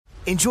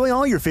Enjoy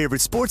all your favorite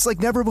sports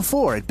like never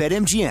before at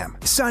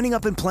BetMGM. Signing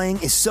up and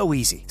playing is so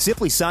easy.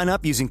 Simply sign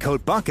up using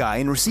code Buckeye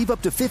and receive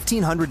up to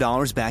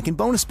 $1,500 back in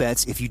bonus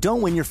bets if you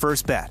don't win your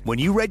first bet. When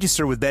you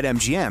register with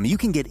BetMGM, you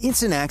can get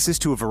instant access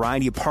to a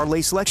variety of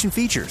parlay selection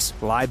features,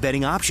 live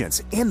betting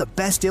options, and the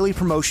best daily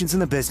promotions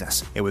in the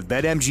business. And with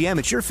BetMGM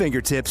at your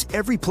fingertips,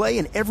 every play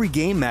and every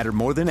game matter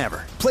more than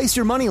ever. Place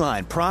your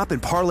moneyline, prop,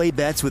 and parlay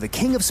bets with the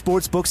king of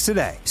sportsbooks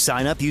today.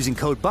 Sign up using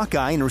code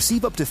Buckeye and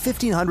receive up to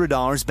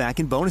 $1,500 back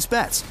in bonus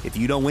bets if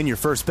you don't win your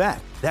first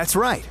bet. That's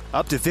right,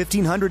 up to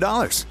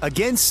 $1,500.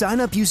 Again, sign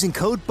up using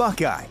code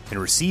Buckeye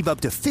and receive up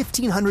to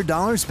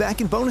 $1,500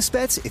 back in bonus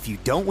bets if you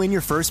don't win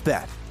your first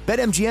bet.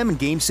 BetMGM and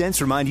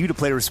GameSense remind you to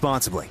play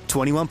responsibly.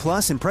 21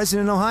 plus and present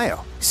in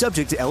Ohio.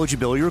 Subject to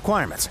eligibility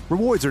requirements.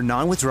 Rewards are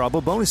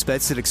non-withdrawable bonus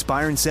bets that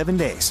expire in 7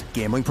 days.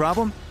 Gambling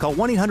problem? Call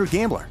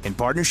 1-800-GAMBLER in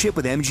partnership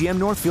with MGM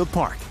Northfield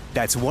Park.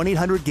 That's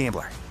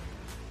 1-800-GAMBLER.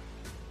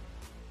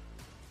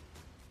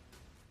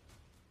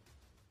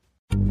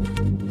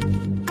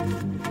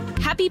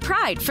 Happy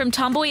Pride from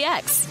Tomboy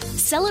X,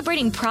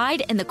 celebrating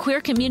pride and the queer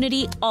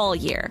community all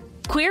year.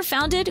 Queer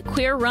founded,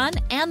 queer run,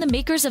 and the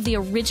makers of the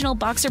original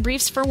boxer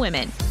briefs for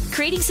women,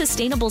 creating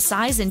sustainable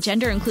size and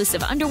gender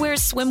inclusive underwear,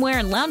 swimwear,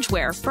 and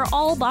loungewear for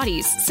all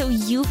bodies so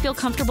you feel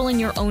comfortable in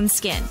your own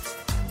skin.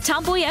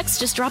 Tomboy X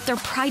just dropped their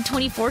Pride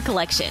 24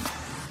 collection,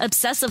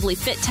 obsessively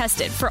fit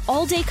tested for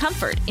all day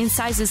comfort in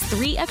sizes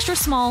 3 extra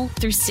small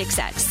through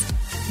 6X.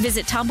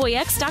 Visit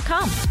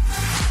tomboyx.com.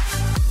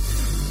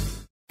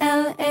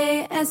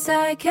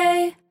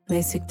 LASIK,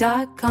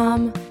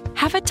 LASIK.com.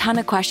 Have a ton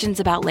of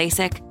questions about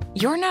LASIK?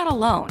 You're not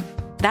alone.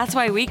 That's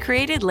why we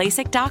created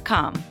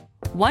LASIK.com.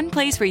 One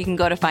place where you can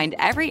go to find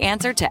every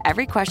answer to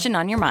every question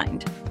on your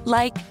mind.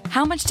 Like,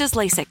 how much does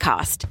LASIK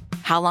cost?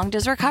 How long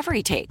does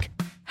recovery take?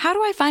 How do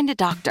I find a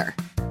doctor?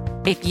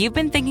 If you've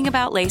been thinking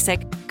about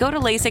LASIK, go to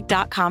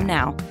LASIK.com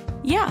now.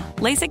 Yeah,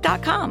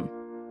 LASIK.com.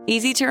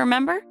 Easy to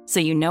remember, so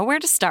you know where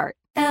to start.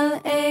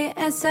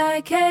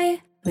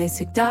 LASIK,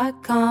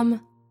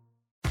 LASIK.com.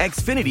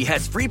 Xfinity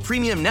has free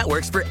premium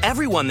networks for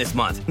everyone this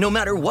month, no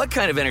matter what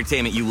kind of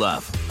entertainment you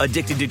love.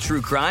 Addicted to true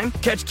crime?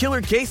 Catch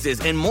killer cases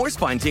and more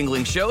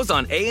spine-tingling shows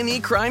on A&E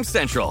Crime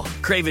Central.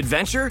 Crave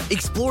adventure?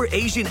 Explore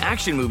Asian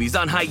action movies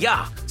on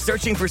Hi-YAH.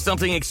 Searching for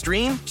something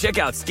extreme? Check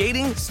out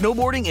skating,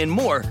 snowboarding, and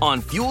more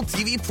on Fuel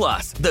TV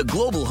Plus, the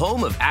global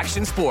home of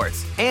action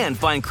sports. And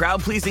find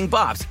crowd-pleasing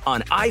bops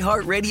on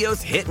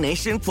iHeartRadio's Hit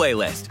Nation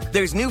playlist.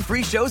 There's new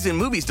free shows and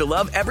movies to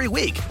love every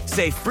week.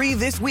 Say free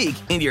this week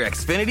in your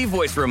Xfinity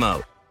voice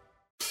remote.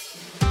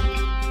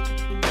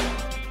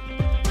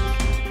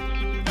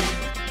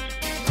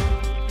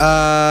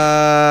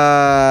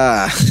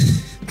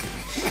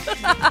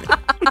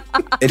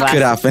 It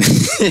could happen.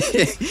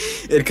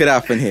 It could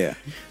happen here.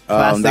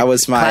 That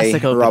was my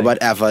Robert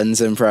Evans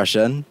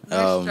impression.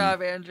 Nice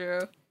job,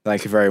 Andrew.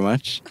 Thank you very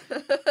much.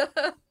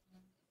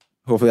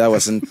 Hopefully that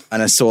wasn't an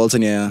assault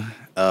on your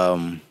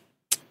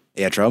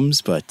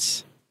eardrums,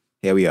 but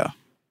here we are.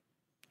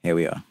 Here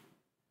we are.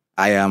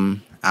 I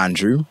am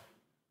Andrew,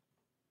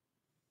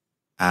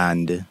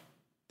 and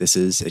this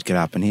is It Could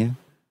Happen Here.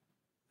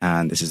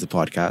 And this is the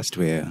podcast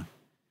where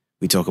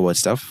we talk about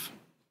stuff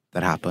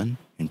that happen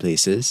in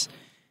places.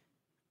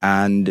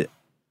 And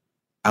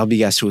I'll be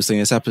guest hosting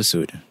this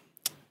episode.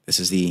 This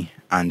is the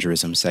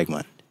Andrewism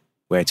segment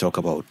where I talk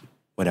about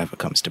whatever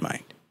comes to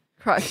mind.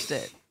 Crushed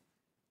it.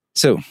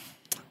 So,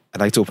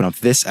 I'd like to open up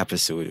this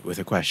episode with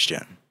a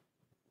question.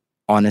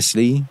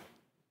 Honestly,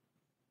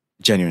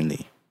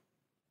 genuinely,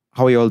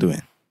 how are you all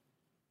doing?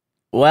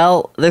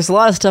 Well, there's a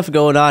lot of stuff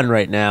going on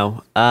right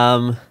now.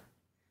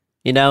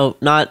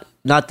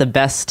 Not the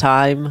best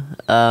time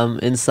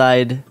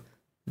inside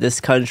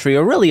this country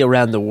or really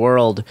around the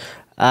world.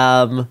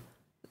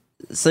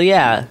 So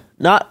yeah,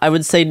 I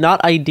would say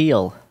not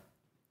ideal.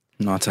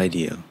 Not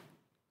ideal.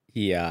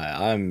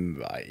 Yeah,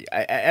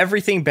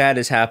 everything bad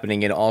is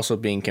happening and also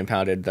being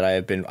compounded that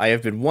I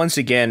have been once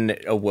again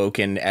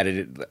awoken at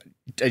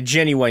a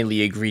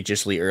genuinely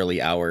egregiously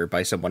early hour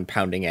by someone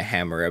pounding a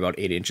hammer about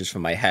 8 inches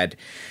from my head,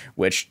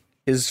 which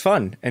is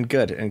fun and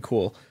good and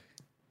cool.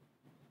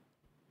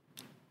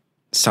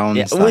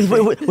 Sounds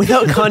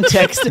without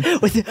context.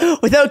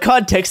 Without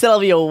context,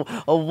 that'll be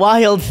a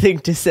wild thing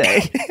to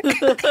say.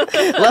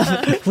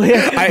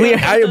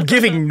 I am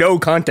giving no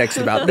context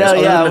about this.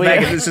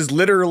 This is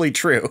literally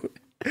true.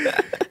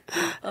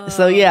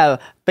 So yeah,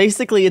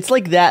 basically, it's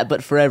like that,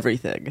 but for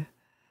everything.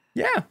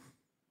 Yeah,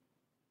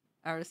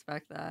 I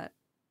respect that.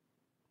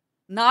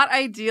 Not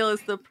ideal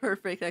is the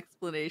perfect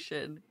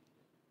explanation.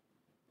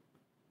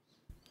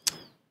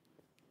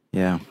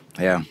 Yeah,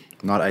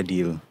 not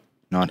ideal.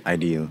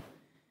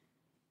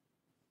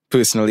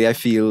 Personally, I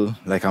feel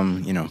like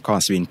I'm,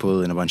 constantly being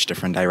pulled in a bunch of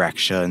different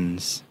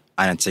directions,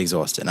 and it's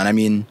exhausting. And I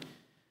mean,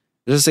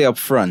 just to say up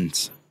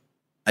front,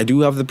 I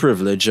do have the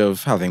privilege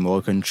of having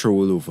more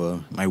control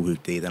over my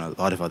workday than a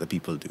lot of other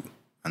people do.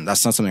 And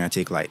that's not something I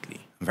take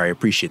lightly. I'm very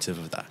appreciative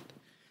of that.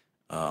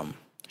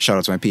 Shout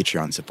out to my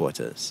Patreon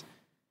supporters.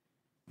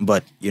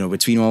 But,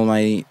 between all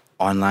my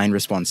online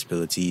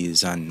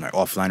responsibilities and my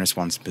offline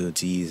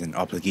responsibilities and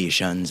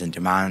obligations and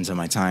demands on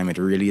my time, it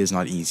really is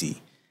not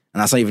easy.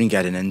 And that's not even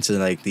getting into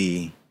like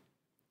the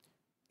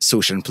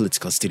social and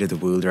political state of the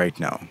world right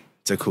now,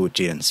 to quote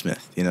Jaden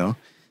Smith, you know?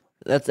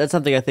 That's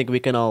something I think we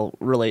can all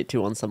relate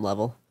to on some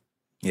level.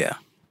 Yeah.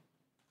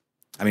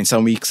 I mean,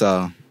 some weeks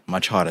are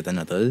much harder than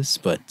others,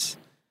 but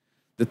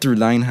the through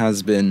line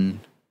has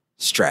been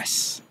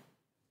stress.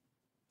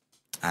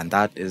 And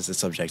that is the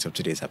subject of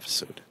today's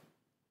episode.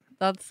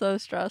 That's so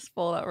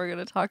stressful that we're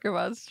going to talk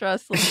about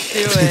stress. Let's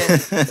do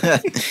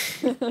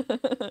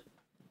it.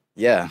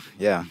 Yeah.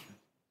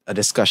 A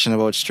discussion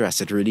about stress.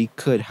 It really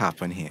could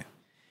happen here.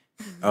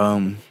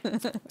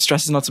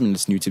 Stress is not something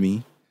that's new to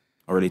me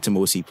or really to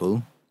most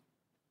people.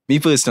 Me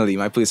personally,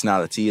 my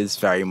personality is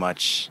very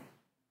much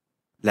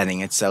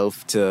lending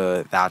itself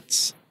to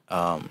that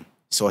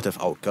sort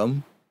of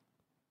outcome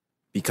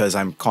because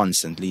I'm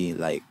constantly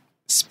like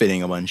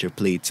spinning a bunch of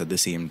plates at the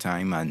same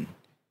time, and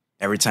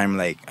every time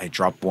like I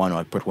drop one or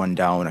I put one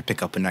down, I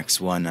pick up the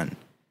next one, and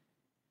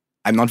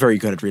I'm not very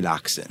good at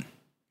relaxing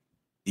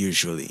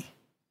usually.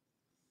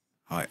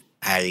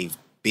 I've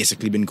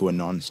basically been going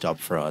non-stop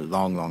for a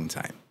long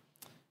time,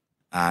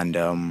 and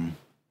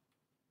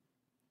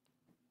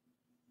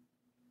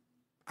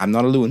I'm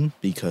not alone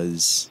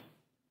because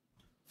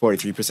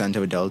 43%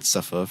 of adults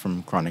suffer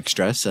from chronic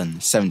stress,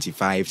 and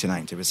 75 to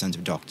 90%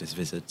 of doctors'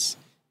 visits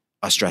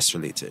are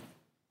stress-related.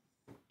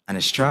 And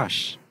it's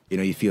trash. You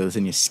know, you feel it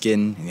in your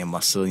skin, in your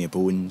muscle, in your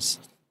bones.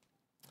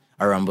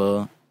 I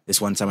remember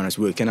this one time when I was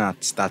working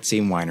at that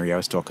same winery I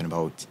was talking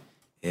about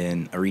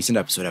in a recent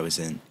episode I was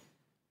in.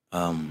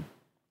 And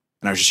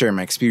I was just sharing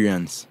my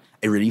experience.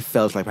 It really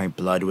felt like my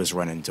blood was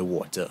running to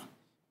water.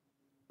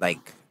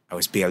 Like, I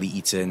was barely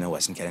eating, I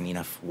wasn't getting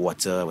enough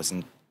water, I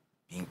wasn't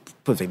being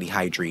perfectly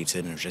hydrated,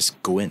 and it was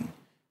just going.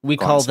 We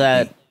call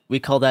that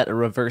a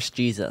reverse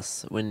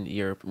Jesus when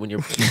you're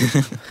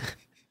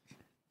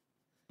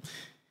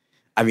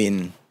I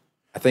mean,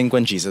 I think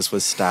when Jesus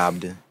was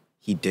stabbed,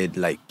 he did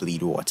like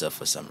bleed water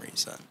for some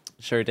reason.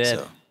 Sure did.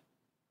 So,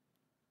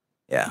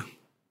 yeah.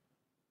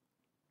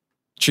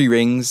 Tree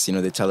rings, you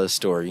know, they tell a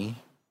story,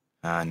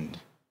 and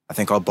I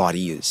think our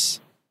bodies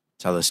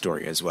tell a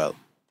story as well.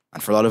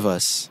 And for a lot of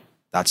us,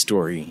 that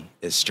story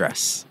is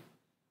stress.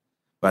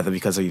 Whether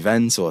because of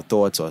events or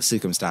thoughts or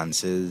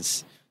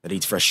circumstances that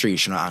lead to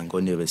frustration or anger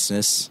or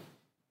nervousness,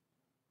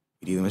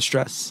 we're dealing with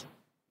stress.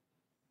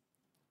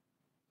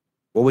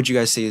 What would you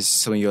guys say is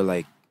some of your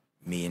like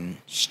main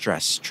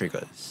stress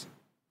triggers?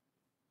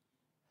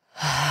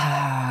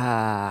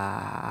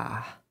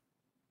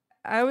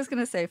 I was going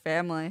to say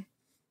family.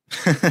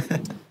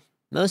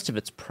 Most of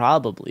it's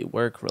probably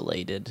work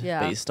related, Yeah.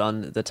 based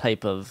on the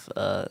type of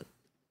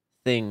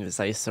things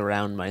I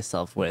surround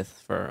myself with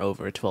for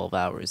over 12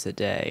 hours a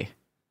day.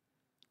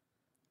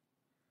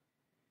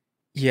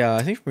 Yeah,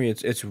 I think for me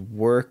it's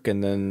work,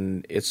 and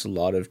then it's a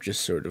lot of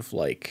just sort of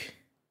like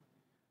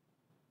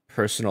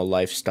personal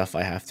life stuff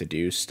I have to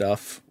do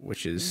stuff,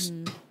 which is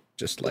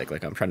just like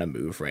I'm trying to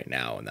move right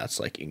now, and that's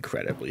like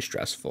incredibly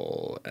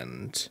stressful.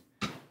 And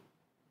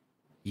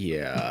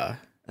yeah,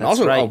 and That's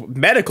also right.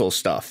 medical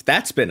stuff.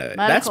 That's been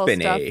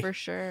Stuff for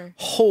sure.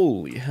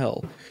 holy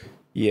hell.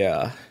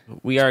 Yeah,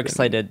 We are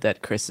excited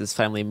that Chris is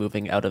finally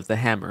moving out of the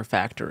hammer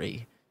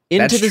factory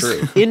into That's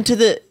true.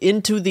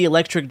 into the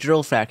electric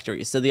drill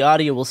factory. So the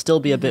audio will still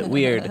be a bit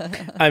weird.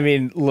 I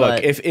mean,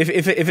 look, But- if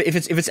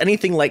it's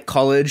anything like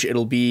college,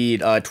 it'll be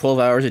 12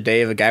 hours a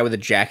day of a guy with a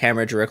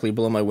jackhammer directly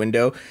below my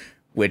window,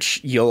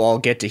 which you'll all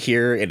get to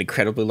hear an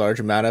incredibly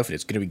large amount of, and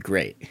it's going to be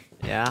great.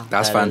 Yeah,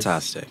 That's that is-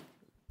 fantastic.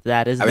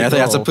 That is. I mean, the I think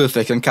that's a goal.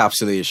 perfect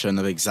encapsulation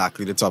of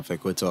exactly the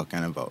topic we're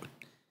talking about.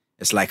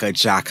 It's like a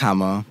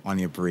jackhammer on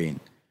your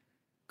brain,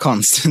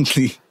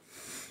 constantly.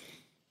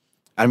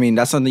 I mean,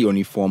 that's not the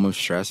only form of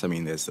stress. I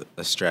mean, there's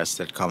a stress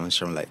that comes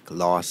from like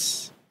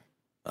loss,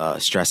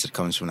 stress that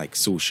comes from like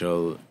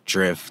social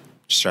drift,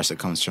 stress that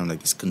comes from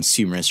like this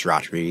consumerist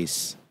rat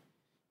race,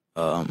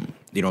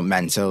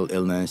 mental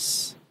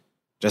illness,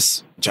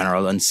 just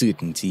general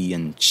uncertainty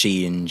and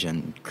change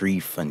and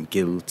grief and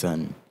guilt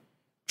and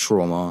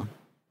trauma.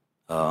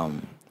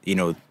 The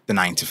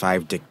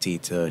 9-to-5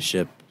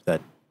 dictatorship that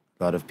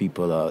a lot of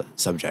people are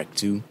subject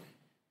to.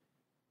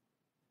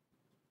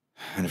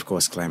 And of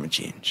course, climate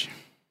change.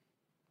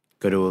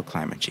 Good old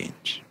climate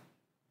change.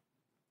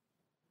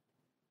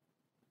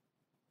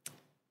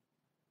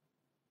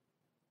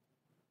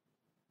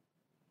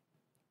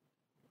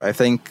 I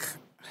think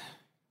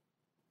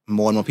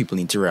more and more people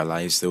need to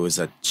realize, though, is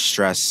that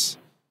stress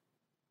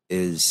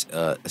is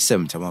a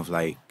symptom of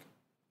like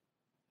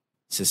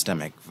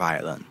systemic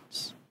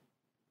violence.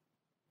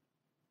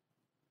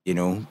 You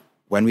know,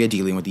 when we are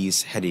dealing with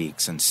these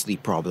headaches and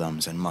sleep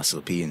problems and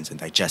muscle pains and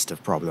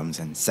digestive problems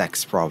and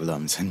sex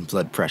problems and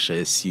blood pressure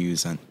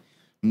issues and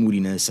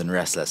moodiness and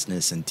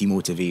restlessness and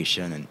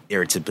demotivation and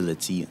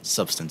irritability and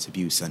substance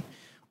abuse and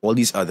all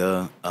these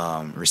other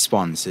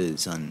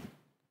responses and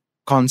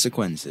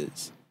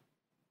consequences,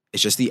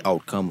 it's just the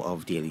outcome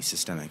of daily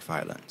systemic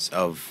violence,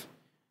 of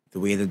the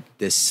way that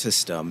this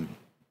system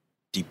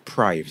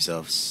deprives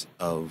us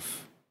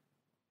of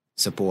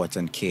support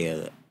and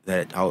care,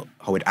 that how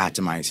it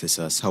atomizes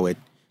us, how it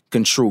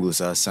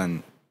controls us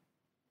and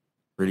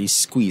really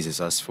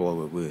squeezes us for all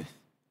we're worth.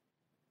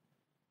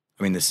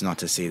 I mean, this is not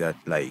to say that,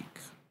 like,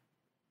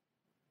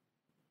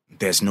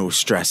 there's no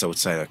stress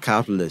outside of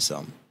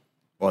capitalism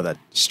or that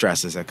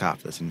stress is a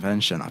capitalist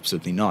invention.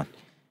 Absolutely not.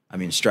 I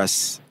mean,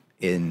 stress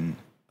in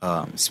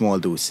small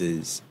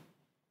doses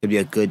could be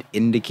a good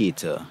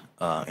indicator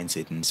in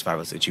certain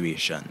survival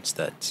situations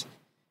that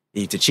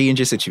you need to change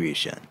your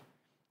situation,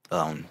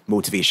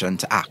 motivation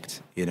to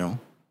act, you know.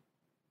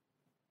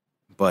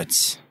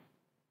 But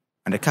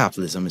under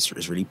capitalism,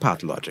 is really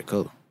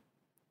pathological.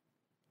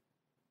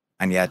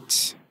 And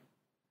yet,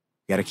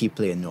 you gotta keep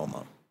playing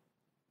normal.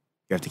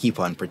 You have to keep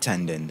on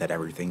pretending that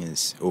everything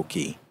is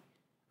okay.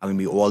 I mean,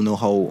 we all know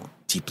how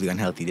deeply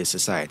unhealthy this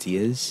society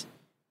is,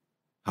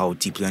 how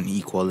deeply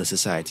unequal the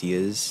society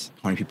is,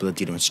 how many people are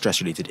dealing with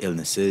stress-related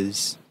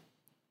illnesses,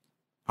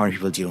 how many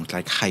people are dealing with,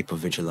 like,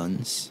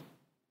 hypervigilance,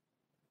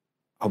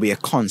 how we are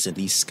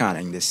constantly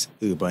scanning this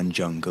urban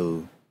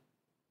jungle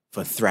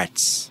for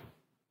threats,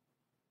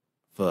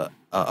 for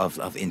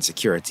of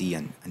insecurity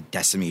and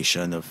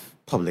decimation of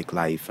public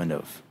life and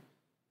of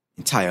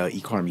entire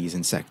economies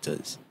and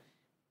sectors.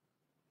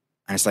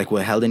 And it's like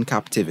we're held in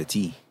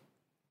captivity.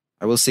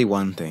 I will say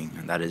one thing,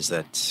 and that is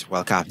that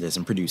while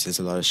capitalism produces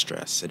a lot of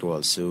stress, it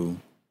also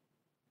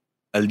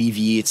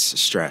alleviates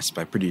stress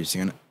by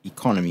producing an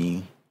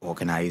economy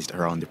organized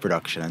around the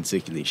production and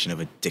circulation of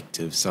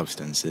addictive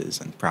substances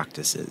and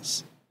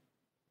practices,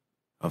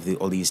 of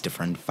all these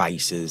different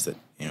vices that,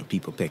 you know,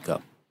 people pick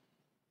up.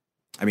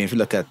 I mean, if you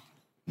look at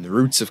the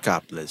roots of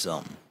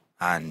capitalism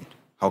and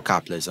how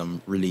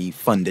capitalism really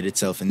funded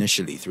itself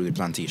initially through the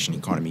plantation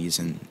economies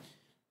in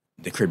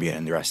the Caribbean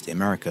and the rest of the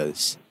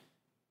Americas,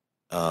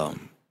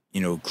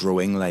 you know,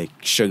 growing like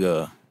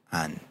sugar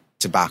and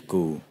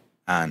tobacco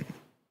and,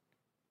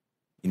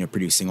 you know,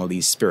 producing all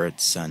these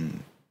spirits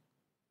and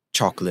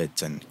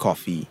chocolate and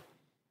coffee.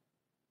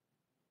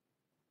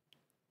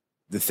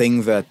 The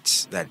thing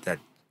that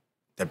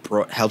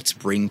helped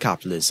bring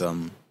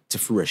capitalism to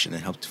fruition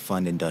and helped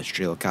fund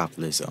industrial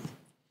capitalism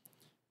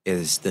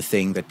is the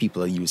thing that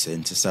people are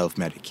using to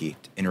self-medicate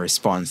in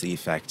response to the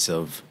effects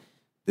of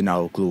the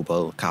now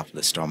global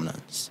capitalist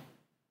dominance.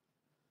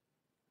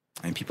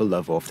 And people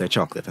love off their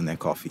chocolate and their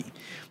coffee.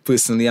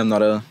 Personally, I'm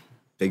not a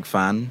big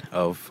fan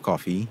of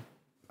coffee.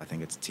 I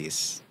think it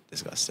tastes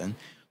disgusting.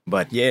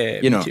 But, yeah,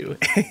 you know, me too.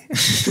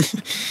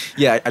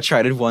 yeah, I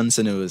tried it once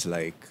and it was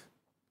like,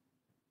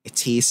 it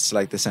tastes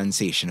like the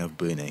sensation of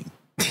burning.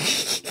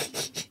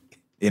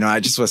 You know,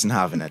 I just wasn't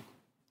having it.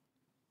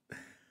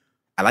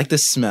 I like the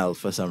smell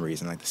for some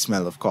reason, like the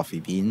smell of coffee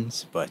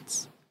beans,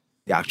 but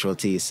the actual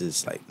taste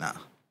is like, nah.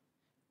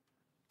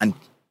 And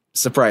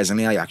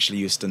surprisingly, I actually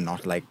used to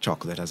not like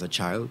chocolate as a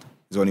child.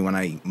 It was only when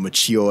I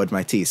matured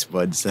my taste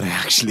buds that I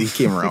actually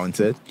came around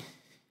to it,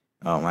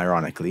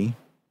 ironically.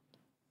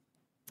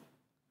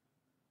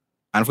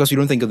 And of course, we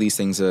don't think of these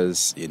things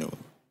as, you know,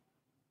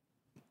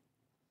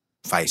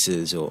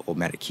 vices or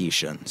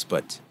medications,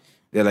 but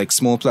they're like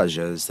small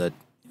pleasures that,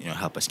 you know,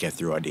 help us get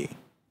through our day.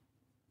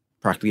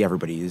 Practically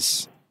everybody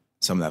is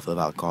some level of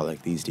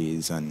alcoholic these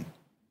days. And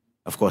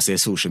of course,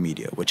 there's social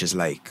media, which is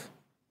like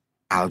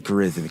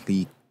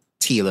algorithmically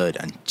tailored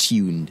and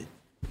tuned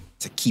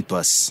to keep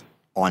us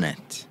on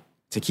it,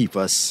 to keep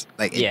us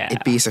like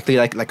it basically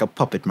like a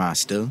puppet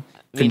master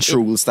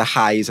controls the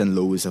highs and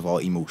lows of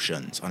our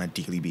emotions on a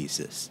daily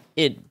basis.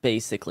 It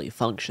basically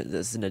functions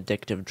as an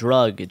addictive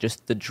drug.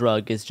 The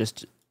drug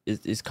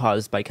is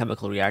caused by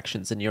chemical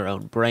reactions in your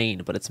own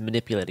brain, but it's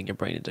manipulating your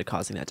brain into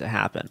causing that to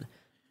happen.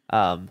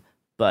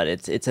 But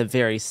it's a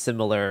very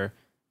similar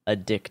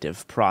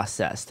addictive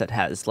process that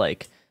has,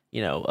 like,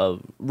 you know, a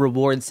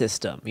reward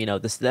system. You know,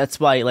 that's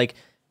why, like,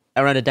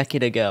 around a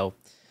decade ago,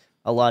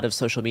 a lot of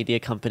social media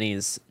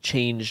companies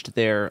changed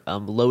their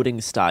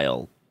loading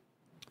style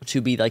to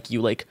be like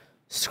you like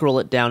scroll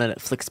it down and it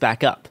flicks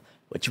back up,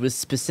 which was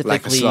specifically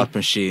like a slot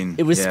machine.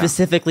 It was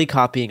specifically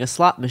copying a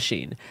slot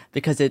machine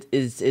because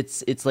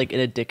it's like an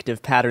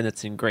addictive pattern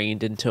that's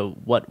ingrained into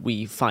what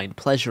we find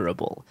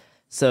pleasurable.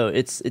 So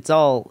it's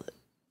all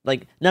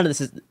like, none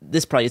of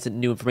this probably isn't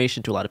new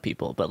information to a lot of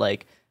people, but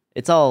like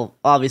it's all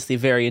obviously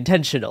very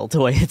intentional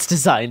the way it's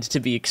designed to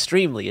be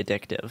extremely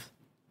addictive.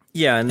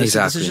 Yeah, and this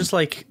is just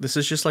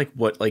like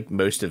what like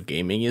most of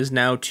gaming is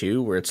now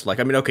too, where it's like,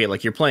 I mean, okay,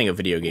 like you're playing a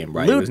video game,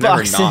 right? Loot it was never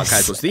boxes. not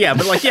casual. Yeah,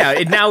 but like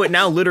it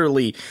now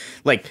literally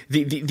like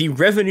the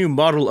revenue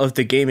model of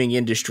the gaming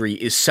industry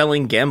is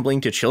selling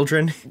gambling to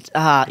children.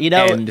 You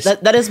know,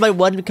 that is my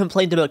one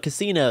complaint about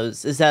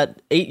casinos, is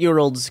that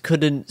 8-year-olds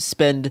couldn't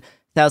spend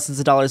thousands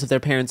of dollars of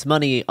their parents'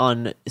 money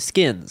on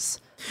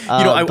skins.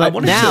 But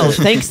now,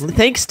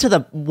 thanks to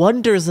the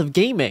wonders of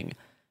gaming,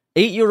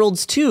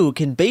 8-year-olds too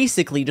can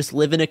basically just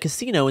live in a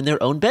casino in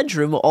their own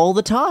bedroom all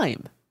the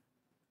time.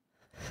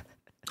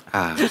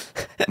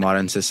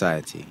 Modern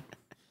society.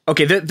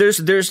 Okay,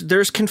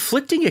 there's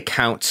conflicting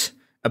accounts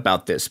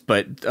about this,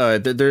 but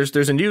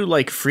there's a new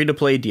like free to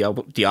play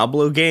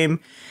Diablo game,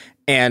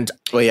 And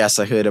well, yes,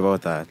 I heard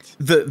about that.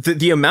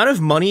 The amount of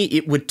money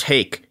it would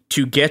take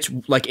to get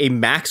like a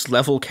max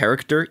level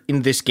character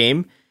in this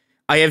game,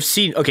 I have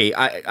seen. Okay,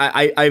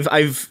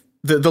 I've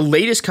the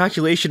latest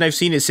calculation I've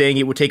seen is saying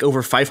it would take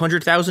over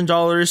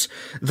 $500,000.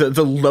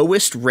 The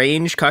lowest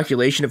range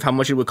calculation of how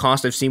much it would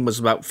cost I've seen was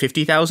about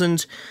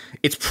 $50,000.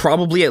 It's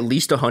probably at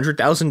least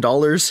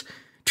 $100,000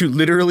 to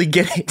literally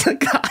get the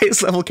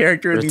highest level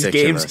character in these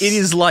games. It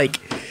is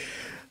like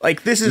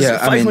this is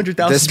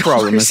 $500,000. This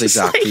problem is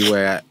exactly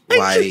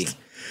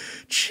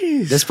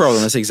This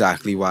problem is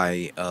exactly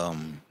why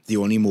the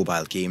only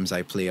mobile games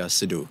I play are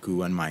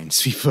Sudoku and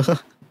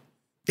Minesweeper.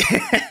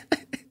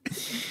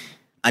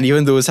 And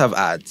even those have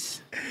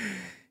ads.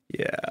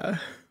 Yeah.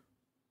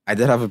 I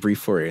did have a brief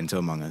foray into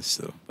Among Us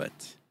though, but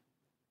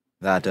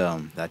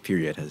that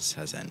period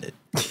has ended.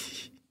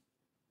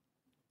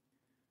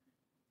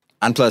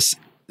 And plus,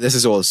 this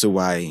is also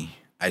why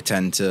I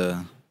tend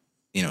to,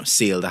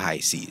 sail the high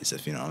seas,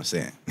 if you know what I'm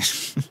saying.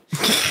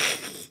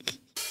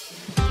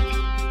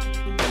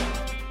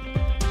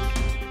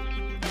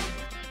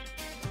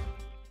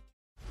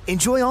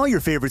 Enjoy all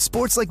your favorite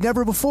sports like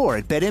never before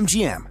at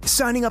BetMGM.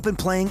 Signing up and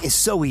playing is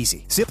so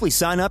easy. Simply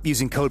sign up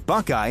using code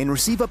Buckeye and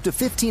receive up to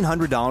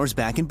 $1,500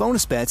 back in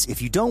bonus bets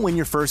if you don't win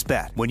your first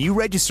bet. When you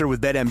register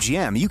with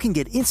BetMGM, you can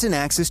get instant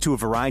access to a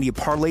variety of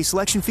parlay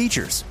selection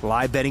features,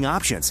 live betting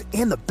options,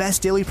 and the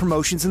best daily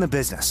promotions in the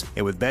business.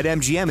 And with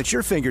BetMGM at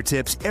your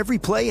fingertips, every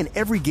play and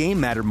every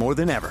game matter more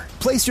than ever.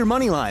 Place your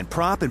moneyline,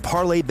 prop, and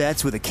parlay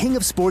bets with the king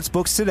of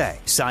sportsbooks today.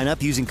 Sign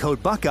up using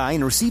code Buckeye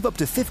and receive up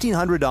to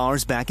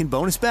 $1,500 back in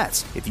bonus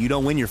bets if you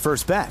don't win your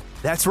first bet.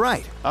 That's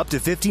right, up to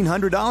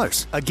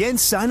 $1,500. Again,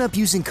 sign up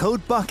using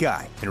code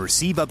Buckeye and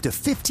receive up to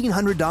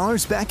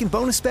 $1,500 back in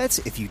bonus bets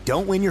if you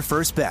don't win your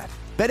first bet.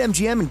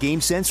 BetMGM and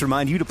GameSense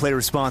remind you to play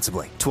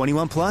responsibly.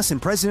 21 plus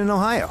and present in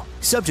Ohio.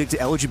 Subject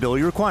to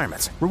eligibility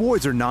requirements.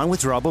 Rewards are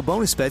non-withdrawable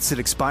bonus bets that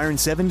expire in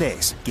 7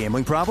 days.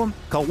 Gambling problem?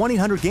 Call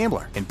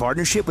 1-800-GAMBLER in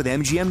partnership with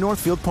MGM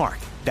Northfield Park.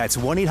 That's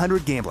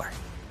 1-800-GAMBLER.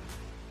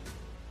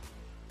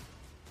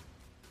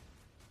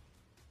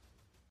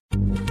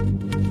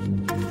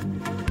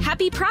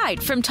 Happy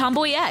Pride from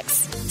Tomboy X,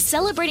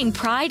 celebrating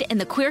pride in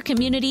the queer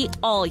community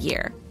all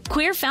year.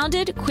 Queer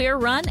founded, queer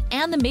run,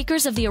 and the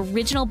makers of the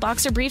original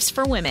boxer briefs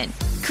for women,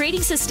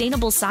 creating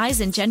sustainable size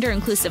and gender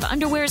inclusive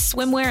underwear,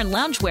 swimwear, and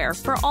loungewear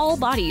for all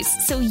bodies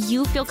so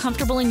you feel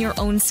comfortable in your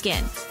own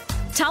skin.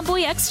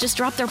 Tomboy X just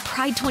dropped their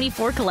Pride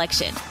 24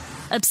 collection,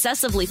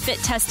 obsessively fit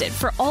tested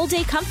for all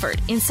day comfort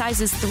in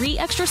sizes 3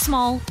 extra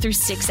small through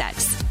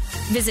 6X.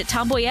 Visit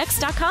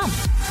tomboyx.com.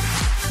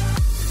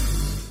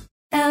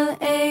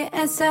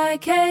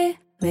 LASIK,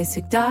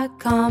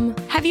 LASIK.com.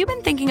 Have you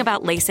been thinking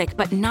about LASIK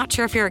but not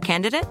sure if you're a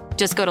candidate?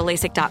 Just go to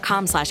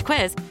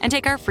LASIK.com/quiz and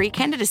take our free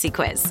candidacy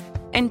quiz.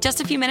 In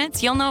just a few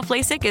minutes, you'll know if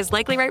LASIK is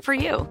likely right for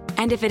you.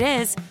 And if it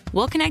is,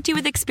 we'll connect you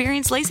with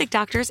experienced LASIK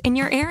doctors in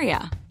your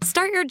area.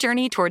 Start your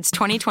journey towards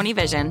 20/20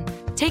 vision.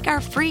 Take our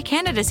free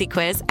candidacy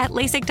quiz at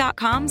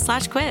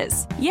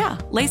LASIK.com/quiz. Yeah,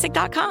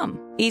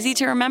 LASIK.com. Easy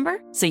to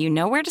remember, so you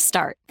know where to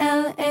start.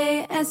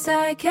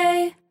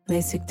 LASIK,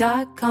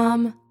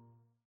 LASIK.com.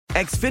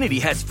 Xfinity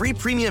has free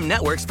premium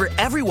networks for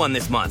everyone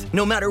this month,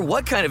 no matter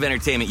what kind of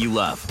entertainment you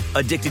love.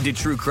 Addicted to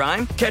true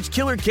crime? Catch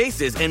killer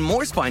cases and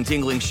more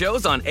spine-tingling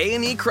shows on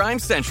A&E Crime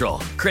Central.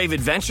 Crave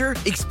adventure?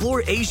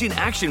 Explore Asian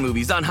action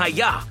movies on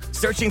Hi-Ya.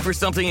 Searching for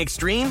something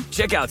extreme?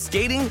 Check out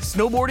skating,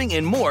 snowboarding,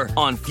 and more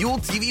on Fuel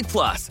TV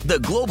Plus, the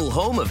global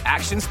home of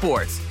action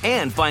sports.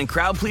 And find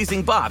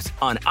crowd-pleasing bops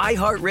on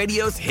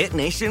iHeartRadio's Hit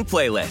Nation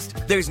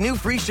playlist. There's new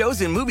free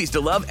shows and movies to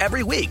love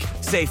every week.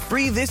 Say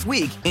free this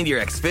week in your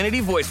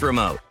Xfinity voice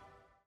remote.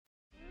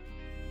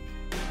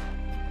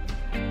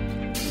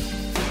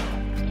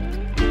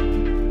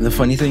 The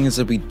funny thing is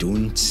that we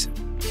don't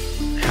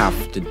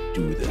have to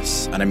do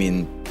this. And I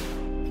mean,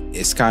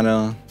 it's kind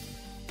of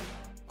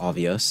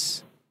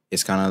obvious.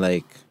 It's kind of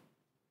like,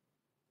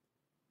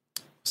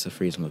 what's the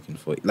phrase I'm looking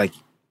for? Like,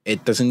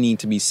 it doesn't need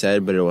to be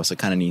said, but it also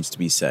kind of needs to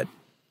be said.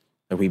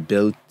 That we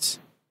built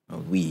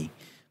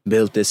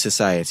this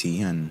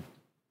society, and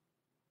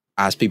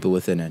as people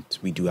within it,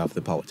 we do have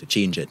the power to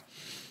change it.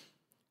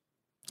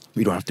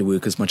 We don't have to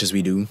work as much as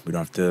we do. We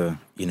don't have to,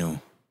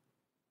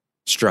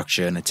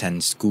 structure and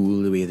attend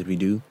school the way that we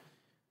do.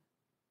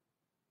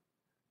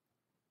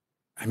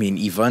 I mean,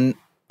 even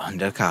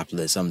under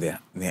capitalism, there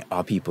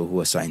are people who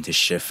are starting to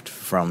shift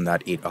from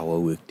that 8-hour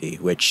workday,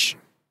 which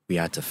we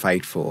had to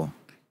fight for,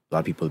 a lot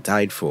of people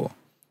died for,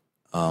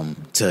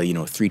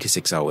 to 3 to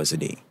 6 hours a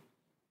day,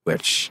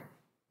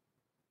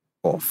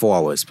 or 4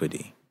 hours per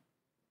day.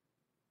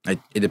 It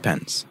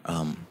depends.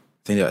 I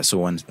think that so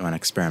one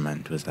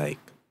experiment was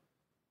like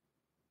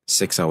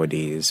 6-hour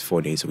days,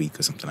 4 days a week,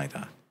 or something like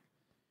that.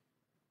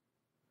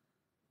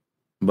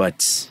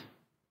 But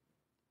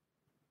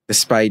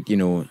despite,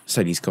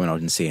 studies coming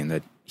out and saying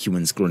that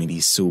humans can only be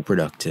so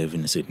productive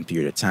in a certain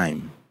period of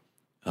time,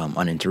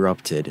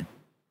 uninterrupted,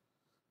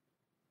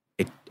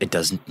 it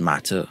doesn't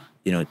matter,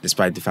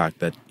 despite the fact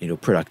that,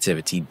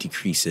 productivity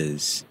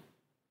decreases.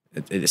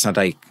 It's not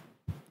like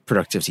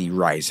productivity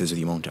rises with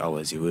the amount of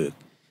hours you work.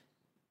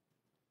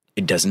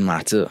 it doesn't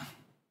matter.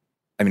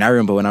 I mean, I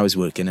remember when I was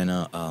working in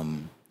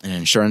an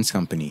insurance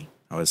company,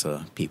 I was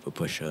a paper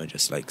pusher,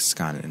 just like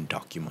scanning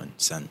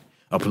documents and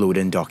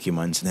uploading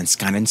documents and then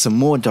scanning some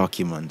more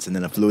documents and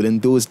then uploading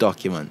those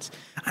documents.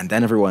 And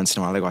then every once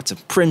in a while I got to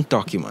print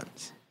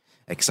documents.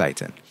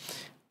 Exciting.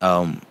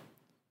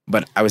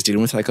 But I was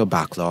dealing with like a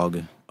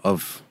backlog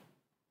of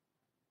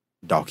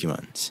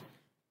documents,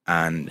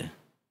 and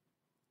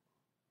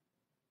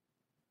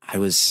I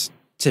was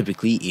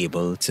typically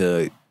able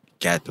to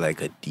get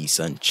like a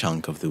decent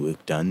chunk of the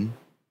work done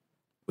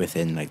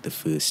within like the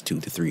first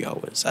 2 to 3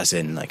 hours, as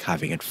in like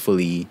having it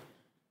fully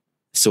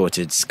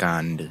sorted,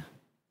 scanned,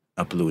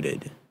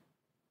 uploaded,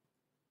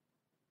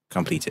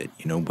 completed,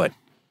 but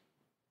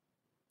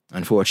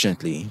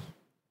unfortunately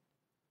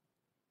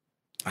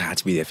I had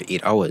to be there for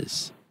 8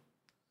 hours.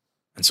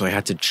 And so I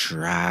had to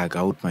drag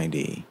out my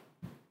day,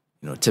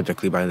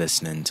 typically by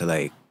listening to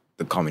like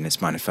the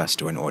Communist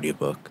Manifesto in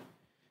audiobook,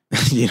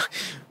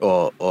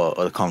 or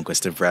the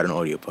Conquest of Bread in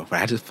audiobook. But I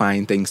had to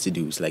find things to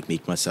do to like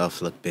make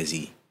myself look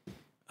busy,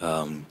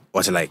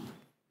 or to like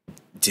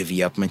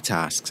divvy up my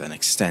tasks and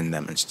extend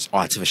them and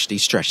artificially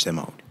stretch them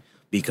out.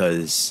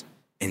 Because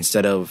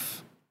instead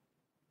of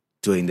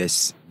doing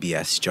this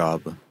BS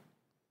job,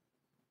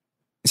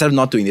 instead of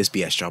not doing this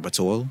BS job at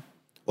all,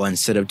 or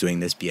instead of doing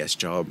this BS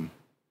job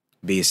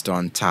based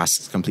on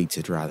tasks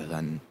completed rather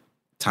than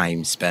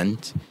time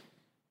spent,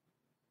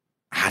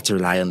 I had to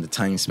rely on the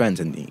time spent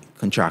and the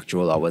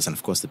contractual hours, and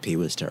of course the pay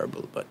was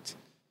terrible, but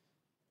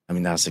I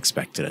mean that's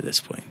expected at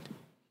this point.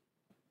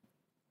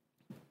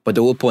 But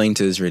the whole point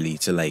is really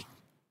to like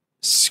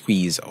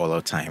squeeze all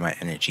our time and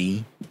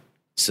energy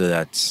so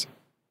that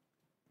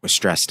we're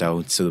stressed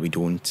out, so that we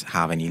don't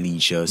have any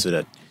leisure, so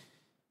that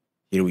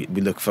we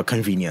look for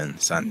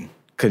convenience, and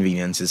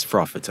convenience is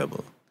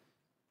profitable.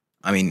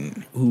 I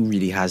mean, who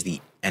really has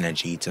the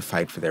energy to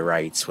fight for their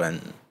rights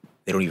when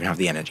they don't even have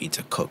the energy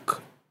to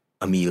cook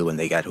a meal when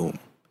they get home?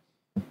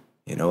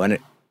 And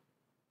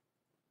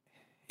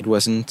it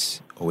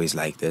wasn't always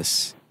like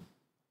this.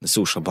 The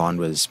social bond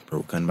was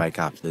broken by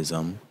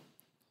capitalism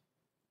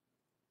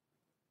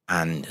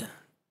and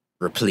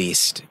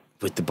replaced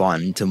with the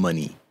bond to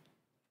money.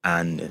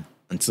 And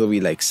until we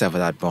like sever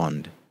that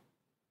bond,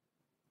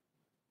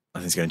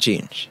 nothing's going to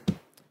change.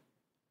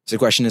 So the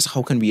question is,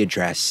 how can we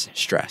address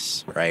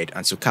stress, right?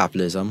 And so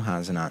capitalism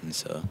has an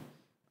answer.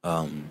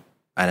 And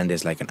then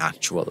there's like an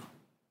actual,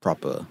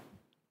 proper,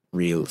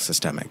 real,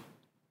 systemic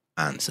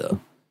answer.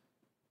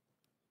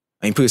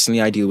 I mean,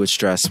 personally, I deal with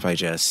stress by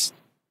just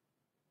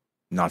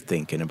not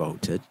thinking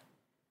about it.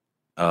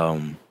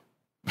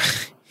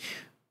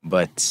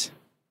 But,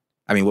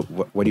 I mean,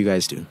 what do you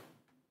guys do?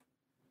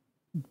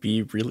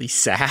 Be really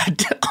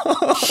sad.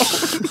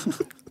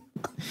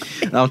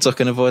 Now I'm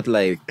talking about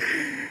like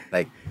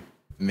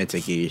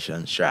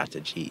mitigation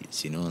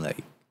strategies,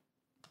 like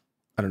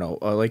I don't know,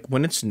 like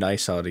when it's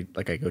nice out,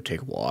 like I go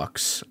take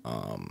walks.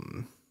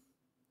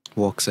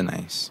 Walks are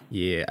nice.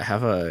 Yeah, I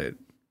have a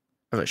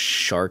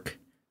shark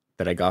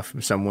that I got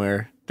from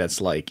somewhere.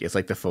 That's like, it's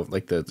like the foam,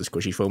 like the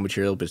squishy foam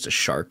material, but it's a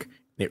shark.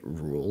 It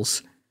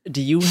rules.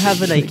 Do you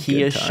have an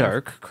IKEA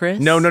shark, Chris?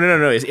 No.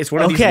 It's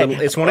one of these little.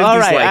 It's one of All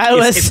these right,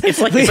 like. It's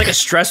like a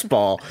stress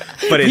ball,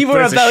 but it's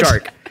a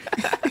shark.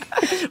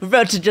 We're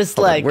about to just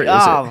Hold on, where is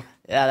it?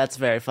 Yeah, that's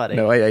very funny.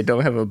 No, I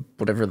don't have a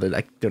whatever.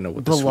 I don't know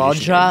what the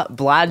Bladja.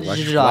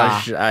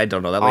 I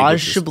don't know that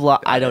language.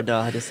 I don't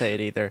know how to say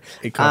it either.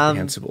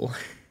 Incomprehensible.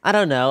 I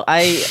don't know.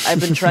 I've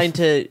been trying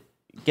to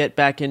get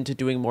back into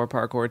doing more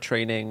parkour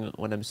training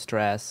when I'm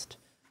stressed,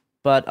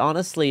 but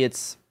honestly,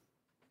 it's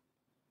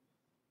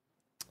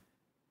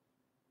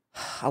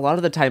a lot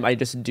of the time I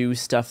just do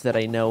stuff that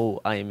I know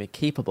I'm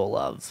capable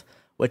of,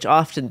 which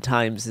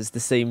oftentimes is the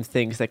same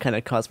things that kind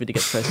of caused me to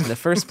get stressed in the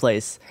first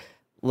place.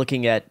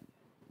 Looking at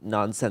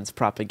nonsense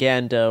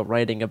propaganda,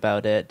 writing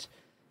about it,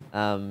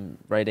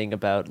 writing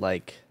about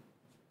like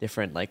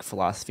different like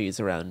philosophies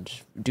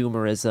around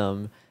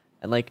doomerism,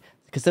 and like,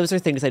 because those are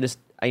things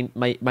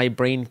my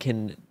brain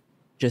can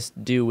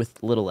just do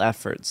with little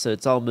effort. So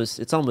it's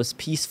almost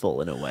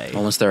peaceful in a way,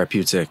 almost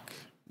therapeutic.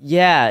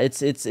 Yeah,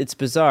 it's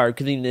bizarre,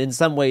 because in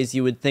some ways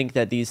you would think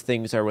that these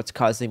things are what's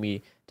causing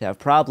me to have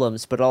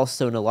problems, but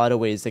also in a lot of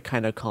ways it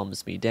kind of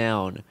calms me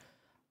down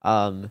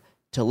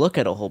to look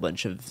at a whole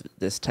bunch of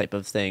this type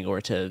of thing, or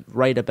to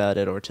write about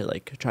it, or to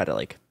like try to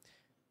like,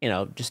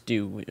 just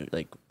do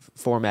like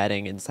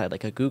formatting inside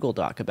like a Google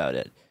Doc about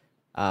it.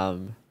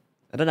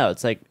 I don't know.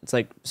 It's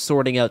like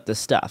sorting out the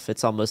stuff.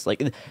 It's almost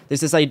like there's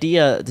this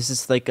idea. This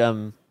is like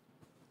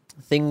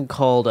thing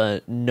called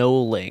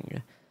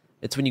knolling.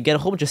 It's when you get a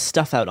whole bunch of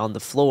stuff out on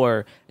the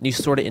floor and you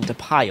sort it into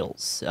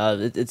piles.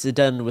 It's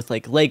done with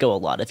like Lego a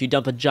lot. If you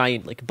dump a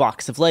giant like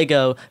box of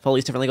Lego, of all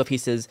these different Lego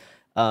pieces,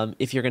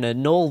 if you're gonna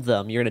knoll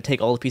them, you're gonna take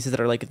all the pieces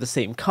that are like the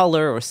same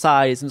color or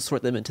size and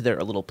sort them into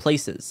their little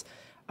places.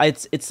 I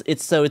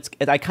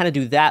kind of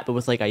do that, but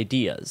with like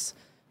ideas,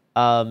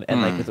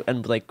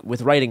 and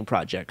with writing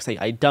projects.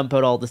 I dump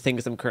out all the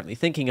things I'm currently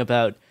thinking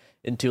about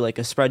into like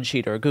a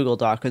spreadsheet or a Google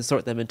Doc and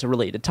sort them into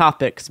related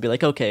topics. Be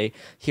like, okay,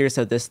 here's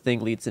how this thing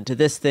leads into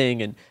this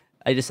thing, and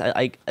it's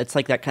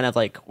like that kind of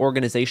like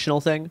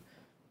organizational thing.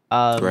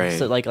 Right.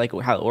 So like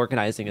how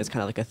organizing is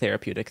kind of like a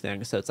therapeutic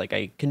thing. So it's like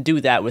I can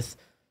do that with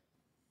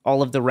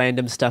all of the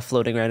random stuff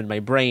floating around in my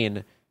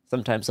brain.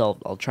 Sometimes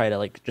I'll try to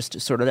like just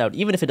sort it out,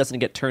 even if it doesn't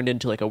get turned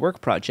into like a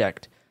work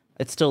project.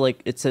 It's still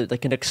like it's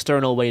like an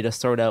external way to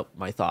sort out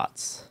my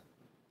thoughts.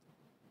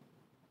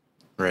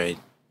 Right.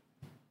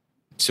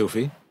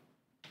 Sophie?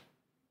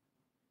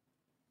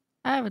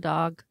 I have a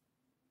dog.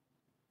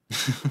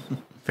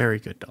 Very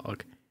good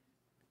dog.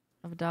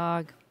 I have a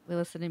dog. We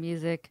listen to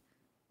music.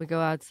 We go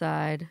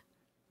outside.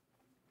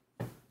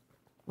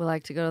 We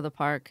like to go to the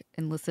park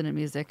and listen to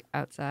music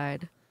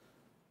outside.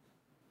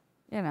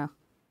 You know.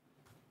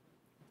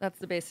 That's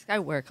the basics. I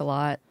work a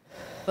lot.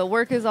 But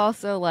work is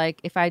also like,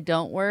 if I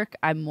don't work,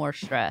 I'm more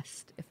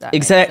stressed. If that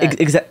makes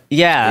sense.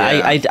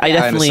 Yeah, I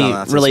definitely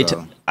relate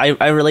well. to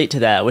I relate to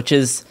that, which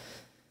makes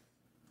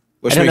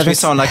me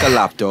sound like a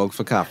lapdog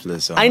for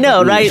capitalism. I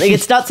know, right? Like,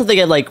 it's not something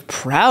I'm like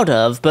proud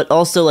of, but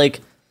also like,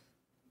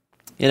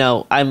 you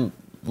know, I'm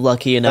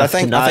lucky enough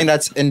to not. I think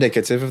that's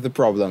indicative of the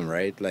problem,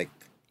 right? Like,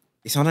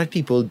 it's not that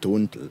people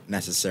don't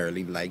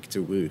necessarily like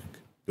to work,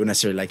 don't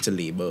necessarily like to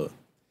labor.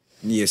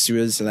 The issue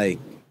is like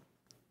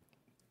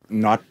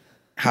not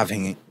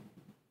having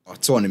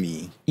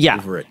autonomy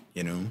over it,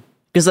 you know?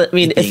 Because I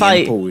mean,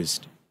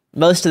 imposed.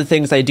 Most of the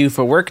things I do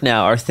for work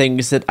now are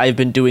things that I've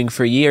been doing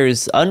for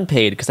years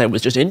unpaid because I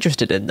was just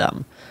interested in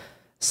them.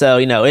 So,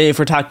 you know, if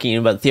we're talking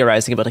about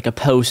theorizing about like a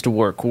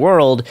post-work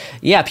world,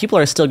 yeah, people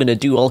are still going to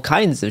do all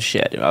kinds of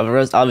shit.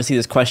 Obviously,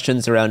 there's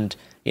questions around,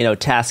 you know,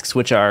 tasks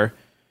which are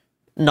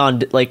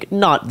not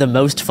the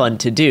most fun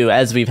to do,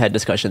 as we've had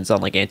discussions on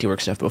like anti-work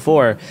stuff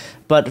before.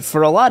 But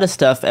for a lot of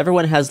stuff,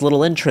 everyone has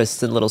little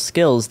interests and little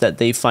skills that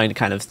they find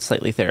kind of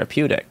slightly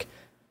therapeutic.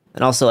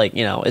 And also, like,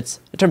 you know,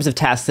 it's in terms of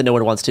tasks that no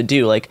one wants to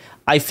do. Like,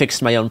 I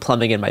fixed my own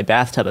plumbing in my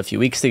bathtub a few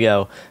weeks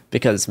ago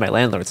because my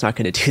landlord's not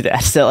going to do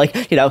that. So,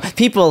 like, you know,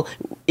 people,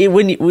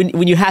 when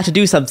you have to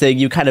do something,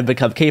 you kind of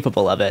become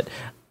capable of it.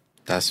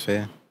 That's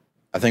fair.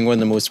 I think one of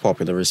the most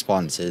popular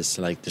responses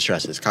to, like, the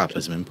stresses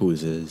capitalism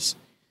imposes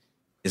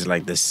is,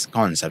 like, this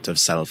concept of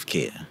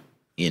self-care.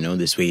 You know,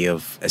 this way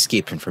of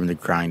escaping from the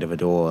grind of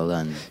it all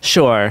and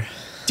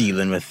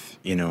dealing with,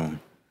 you know,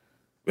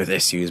 with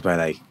issues by,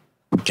 like,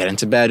 getting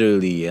to bed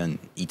early and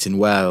eating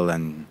well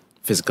and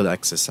physical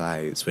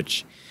exercise,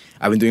 which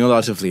I've been doing a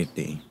lot of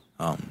lately.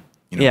 You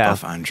know,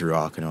 Buff Andrew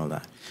Rock and all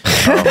that.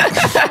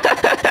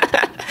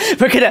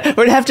 We're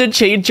gonna have to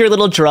change your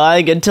little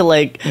drawing into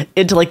like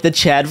the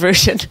Chad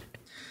version.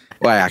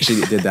 Well, I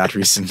actually did that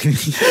recently.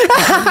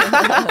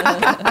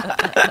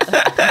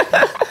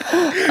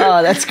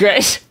 Oh, that's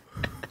great.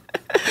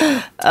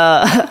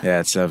 Yeah,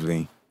 it's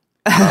lovely.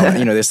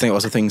 You know, there's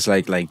things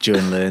like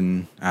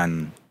journaling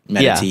and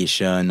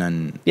meditation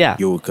and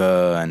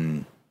yoga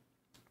and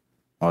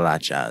all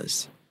that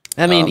jazz.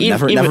 I mean,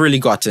 never really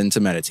got into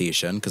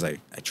meditation because I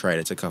tried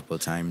it a couple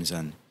of times,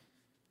 and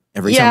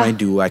every time I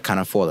do, I kind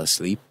of fall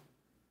asleep.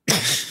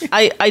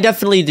 I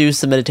definitely do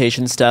some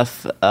meditation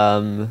stuff,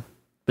 but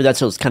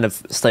that's just kind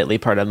of slightly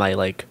part of my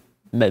like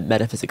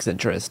metaphysics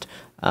interest.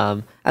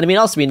 And I mean,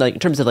 also, like in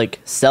terms of like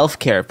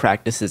self-care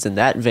practices in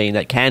that vein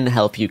that can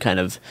help you kind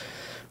of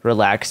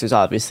relax, there's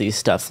obviously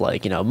stuff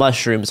like, you know,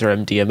 mushrooms or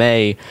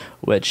MDMA,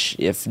 which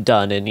if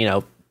done in, you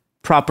know,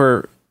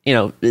 proper, you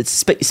know, it's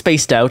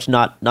spaced out,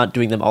 not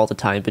doing them all the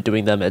time, but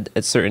doing them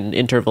at certain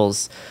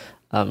intervals,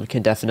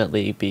 can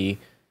definitely be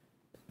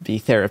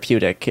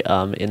therapeutic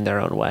in their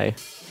own way.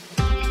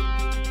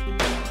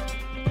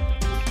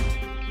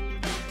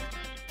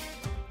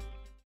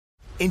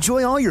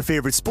 Enjoy all your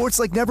favorite sports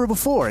like never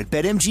before at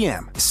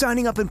BetMGM.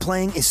 Signing up and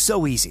playing is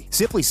so easy.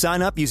 Simply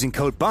sign up using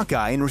code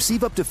Buckeye and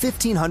receive up to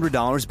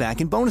 $1,500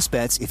 back in bonus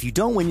bets if you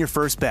don't win your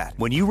first bet.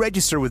 When you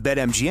register with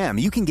BetMGM,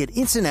 you can get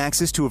instant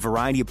access to a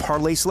variety of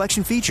parlay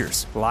selection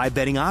features, live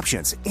betting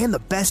options, and the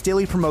best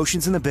daily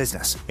promotions in the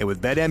business. And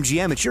with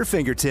BetMGM at your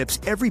fingertips,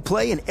 every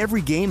play and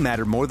every game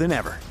matter more than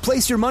ever.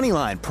 Place your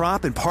moneyline,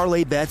 prop, and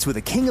parlay bets with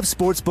the king of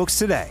sportsbooks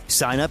today.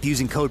 Sign up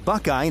using code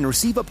Buckeye and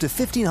receive up to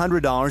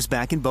 $1,500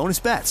 back in bonus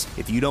bets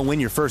if you don't win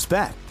your first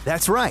bet.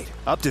 That's right,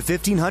 up to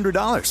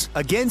 $1,500.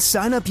 Again,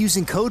 sign up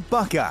using code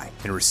Buckeye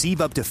and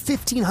receive up to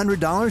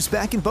 $1,500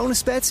 back in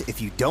bonus bets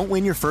if you don't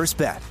win your first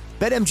bet.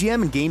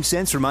 BetMGM and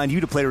GameSense remind you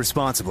to play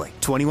responsibly.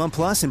 21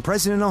 plus and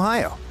present in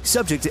Ohio.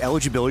 Subject to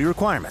eligibility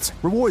requirements.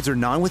 Rewards are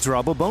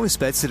non-withdrawable bonus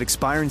bets that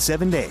expire in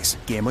 7 days.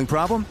 Gambling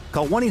problem?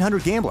 Call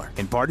 1-800-GAMBLER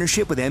in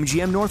partnership with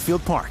MGM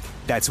Northfield Park.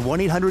 That's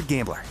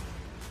 1-800-GAMBLER.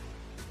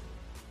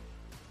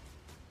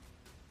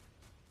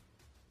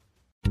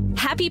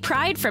 Happy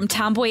Pride from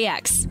Tomboy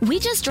X. We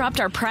just dropped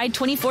our Pride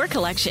 24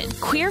 collection.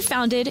 Queer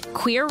founded,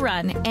 queer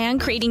run,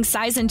 and creating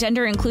size and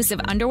gender inclusive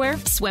underwear,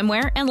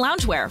 swimwear, and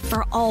loungewear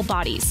for all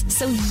bodies,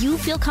 so you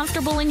feel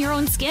comfortable in your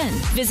own skin.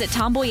 Visit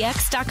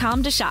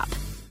tomboyx.com to shop.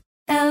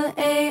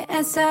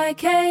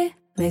 LASIK,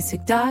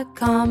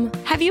 LASIK.com.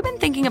 Have you been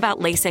thinking about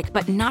LASIK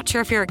but not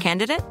sure if you're a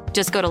candidate?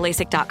 Just go to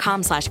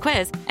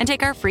LASIK.com/quiz and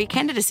take our free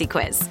candidacy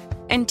quiz.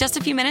 In just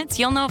a few minutes,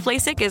 you'll know if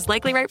LASIK is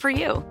likely right for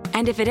you.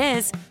 And if it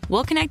is,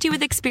 we'll connect you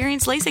with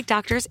experienced LASIK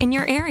doctors in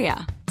your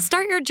area.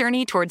 Start your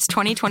journey towards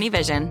 20/20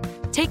 vision.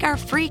 Take our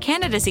free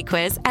candidacy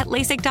quiz at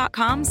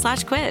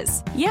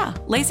LASIK.com/quiz. Yeah,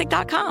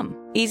 LASIK.com.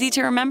 Easy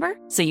to remember,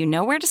 so you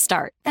know where to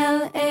start.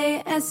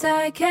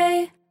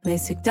 LASIK,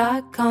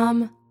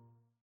 LASIK.com.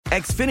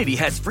 Xfinity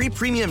has free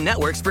premium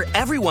networks for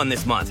everyone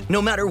this month,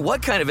 no matter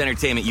what kind of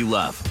entertainment you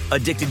love.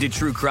 Addicted to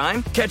true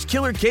crime? Catch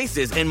killer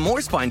cases and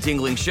more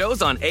spine-tingling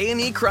shows on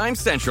A&E Crime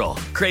Central.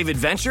 Crave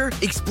adventure?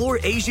 Explore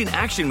Asian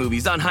action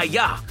movies on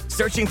Hi-YAH.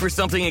 Searching for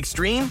something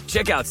extreme?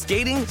 Check out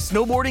skating,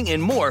 snowboarding,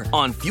 and more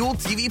on Fuel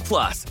TV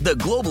Plus, the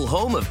global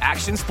home of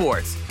action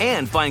sports.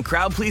 And find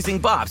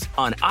crowd-pleasing bops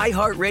on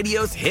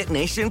iHeartRadio's Hit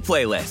Nation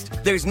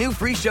playlist. There's new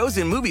free shows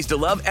and movies to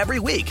love every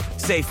week.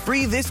 Say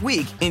free this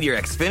week in your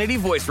Xfinity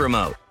voice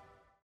remote.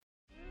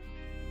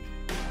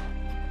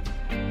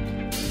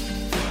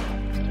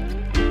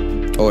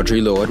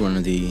 Audre Lorde, one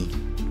of the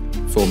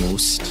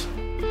foremost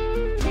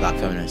black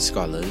feminist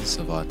scholars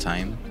of our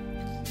time,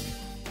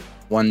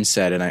 once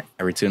said, and I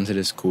return to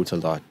this quote a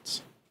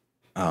lot,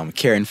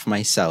 caring for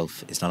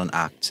myself is not an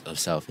act of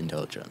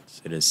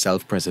self-indulgence. It is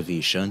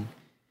self-preservation,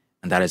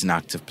 and that is an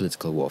act of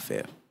political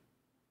warfare.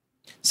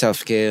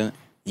 Self-care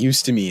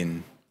used to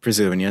mean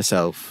preserving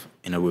yourself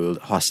in a world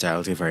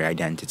hostile to your very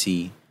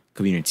identity,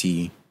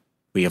 community,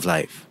 way of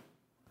life.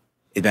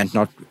 It meant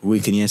not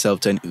working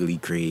yourself to an early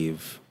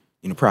grave,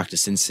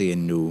 practicing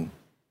saying no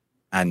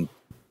and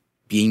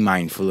being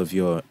mindful of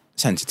your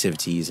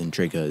sensitivities and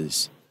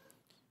triggers.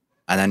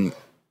 And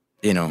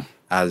then,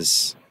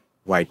 as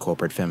white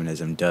corporate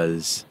feminism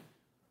does,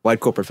 white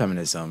corporate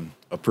feminism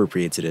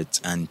appropriated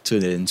it and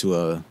turned it into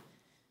a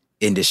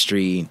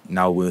industry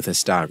now worth a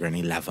staggering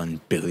 $11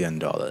 billion.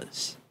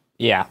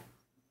 Yeah.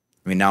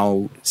 I mean,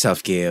 now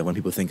self-care, when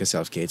people think of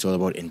self-care, it's all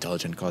about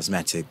indulgent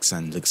cosmetics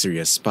and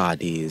luxurious spa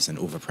days and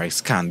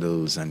overpriced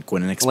candles and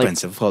going on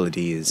expensive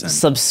holidays. And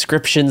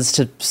subscriptions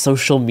to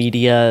social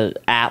media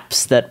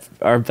apps that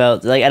are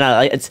about,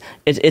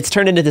 it's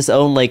turned into this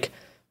own,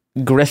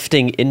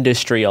 grifting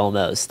industry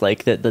almost,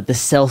 like the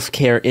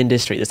self-care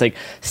industry. There's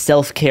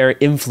self-care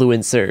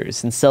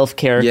influencers and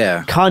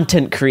self-care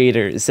content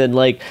creators. And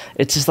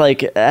it's just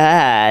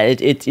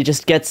it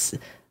just gets...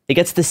 It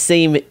gets the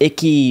same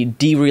icky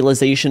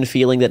derealization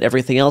feeling that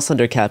everything else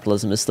under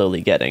capitalism is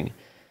slowly getting.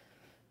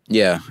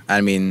 Yeah,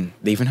 I mean,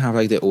 they even have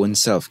their own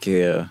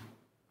self-care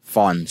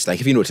fonts.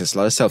 If you notice, a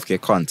lot of self-care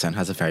content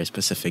has a very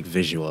specific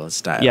visual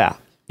style. Yeah,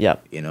 yeah.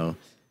 I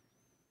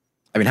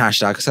mean,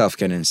 hashtag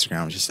self-care on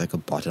Instagram is just a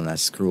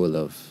bottomless scroll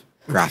of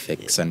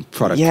graphics and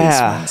product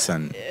placements.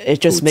 And it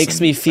just makes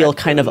me feel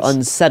kind of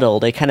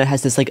unsettled. It kind of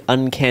has this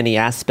uncanny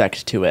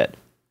aspect to it.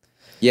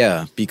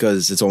 Yeah,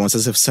 because it's almost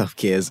as if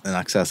self-care is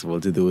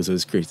inaccessible to those who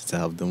it's created to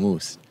help the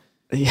most.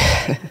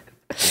 Yeah.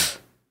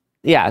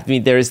 Yeah, I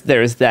mean, there's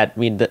that. I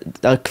mean,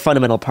 the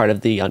fundamental part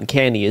of the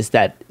uncanny is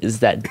that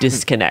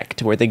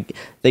disconnect where the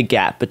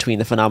gap between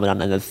the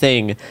phenomenon and the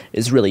thing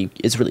is really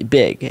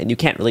big, and you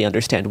can't really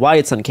understand why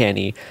it's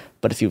uncanny.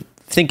 But if you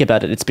think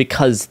about it, it's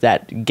because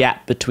that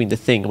gap between the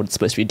thing and what it's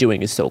supposed to be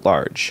doing is so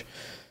large.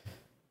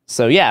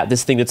 So yeah,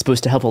 this thing that's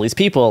supposed to help all these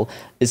people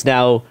is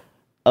now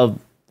a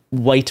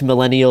white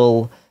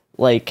millennial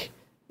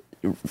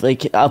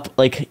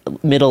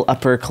middle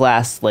upper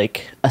class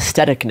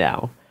aesthetic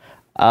now,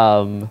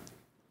 and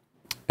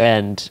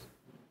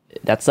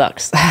that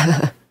sucks.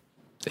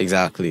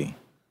 Exactly.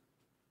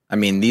 I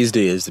mean, these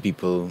days the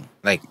people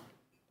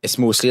it's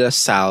mostly a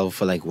salve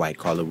for white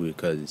collar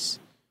workers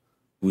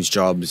whose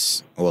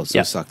jobs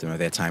also suck them of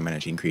their time,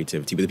 energy, and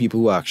creativity. But the people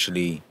who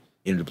actually,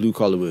 the blue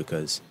collar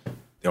workers,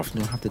 they often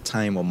don't have the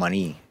time or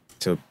money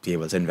to be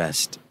able to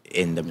invest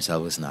in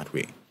themselves in that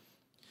way.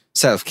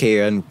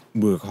 Self-care and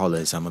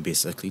workaholism are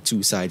basically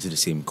two sides of the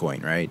same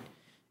coin, right?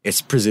 It's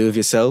preserve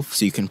yourself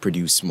so you can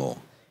produce more.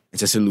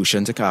 It's a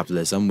solution to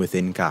capitalism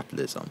within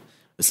capitalism.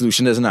 The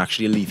solution doesn't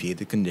actually alleviate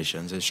the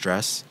conditions of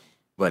stress,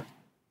 but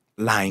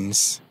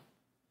lines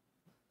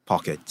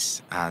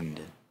pockets and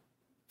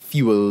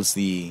fuels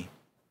the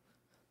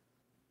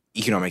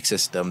economic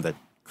system that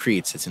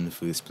creates it in the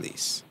first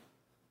place.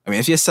 I mean,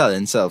 if you're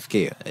selling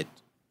self-care, it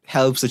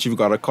helps that you've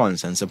got a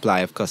constant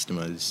supply of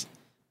customers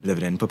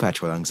living in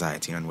perpetual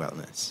anxiety and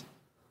unwellness.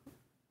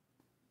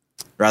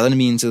 Rather than a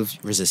means of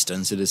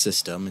resistance to the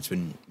system, it's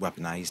been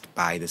weaponized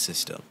by the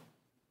system.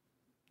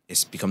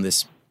 It's become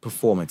this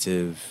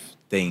performative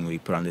thing where you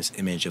put on this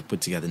image of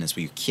put togetherness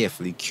where you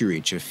carefully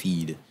curate your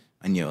feed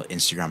and your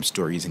Instagram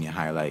stories and your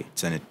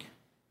highlights, and it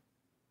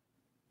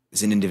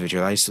is an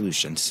individualized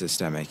solution to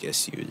systemic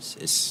issues.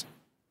 It's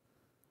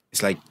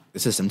like the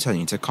system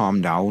telling you to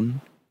calm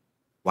down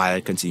while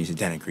it continues to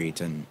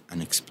denigrate and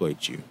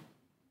exploit you.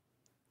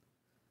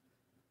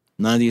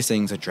 None of these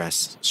things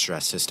address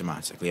stress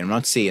systematically. I'm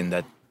not saying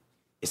that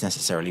it's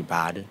necessarily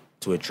bad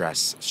to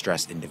address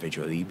stress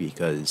individually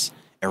because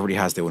everybody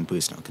has their own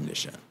personal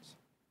conditions.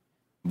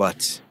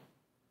 But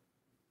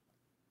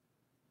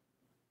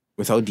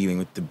without dealing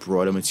with the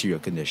broader material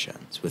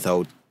conditions,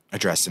 without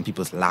addressing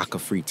people's lack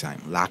of free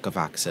time, lack of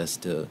access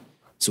to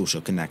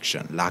social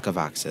connection, lack of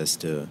access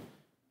to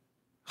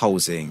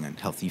housing and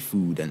healthy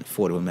food and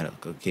affordable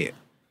medical care,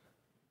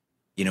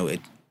 you know,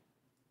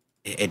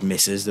 it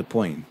misses the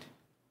point.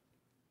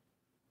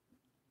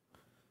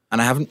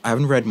 And I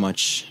haven't read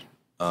much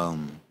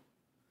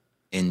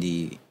in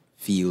the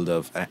field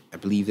of, I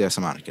believe there are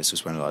some anarchists who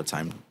spend a lot of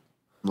time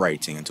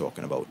writing and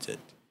talking about it,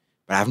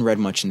 but I haven't read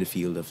much in the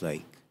field of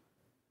like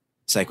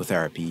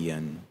psychotherapy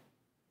and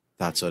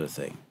that sort of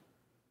thing.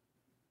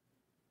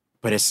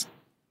 But it's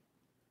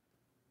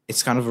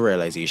kind of a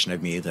realization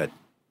I've made that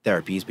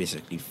therapy is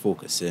basically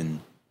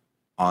focusing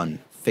on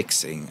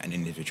fixing an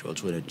individual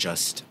to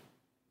adjust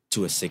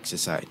to a sick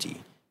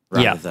society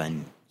rather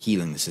than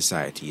healing the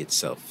society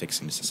itself,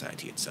 fixing the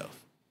society itself.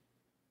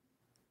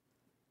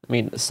 I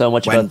mean, so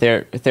much about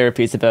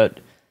therapy is about,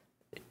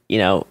 you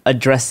know,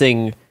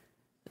 addressing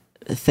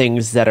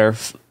things that are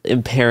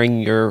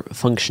impairing your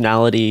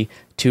functionality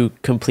to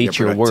complete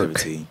your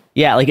work.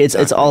 Yeah, like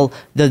it's all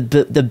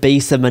the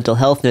base of mental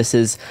healthness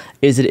is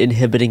it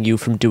inhibiting you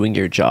from doing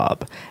your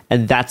job,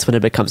 and that's when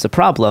it becomes a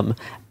problem.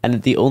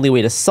 And the only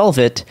way to solve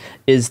it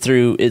is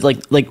through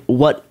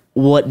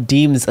what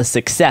deems a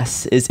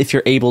success is if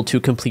you're able to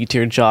complete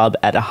your job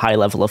at a high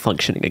level of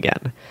functioning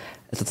again.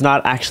 So it's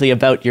not actually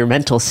about your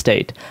mental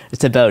state;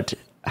 it's about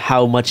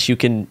how much you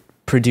can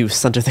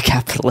produce under the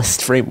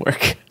capitalist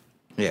framework.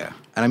 Yeah,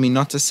 and I mean,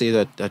 not to say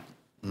that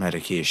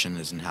medication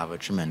doesn't have a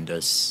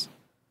tremendous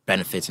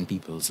benefit in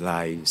people's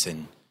lives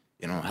and,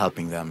 you know,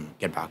 helping them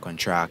get back on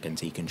track and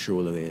take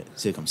control of their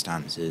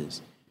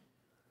circumstances.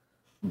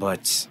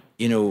 But,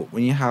 you know,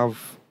 when you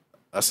have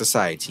a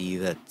society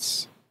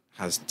that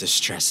has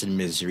distress and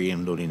misery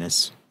and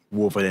loneliness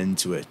woven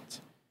into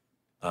it,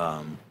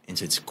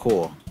 into its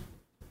core,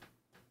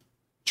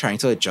 trying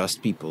to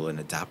adjust people and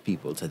adapt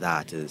people to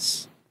that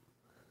is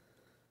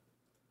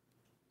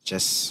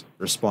just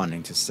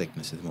responding to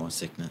sickness with more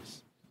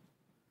sickness.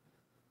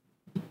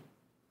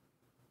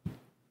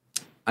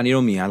 And you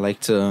know me, I like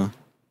to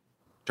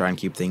try and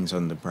keep things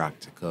on the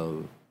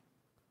practical,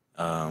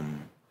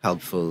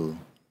 helpful,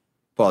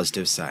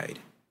 positive side.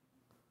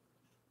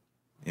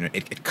 You know,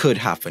 it could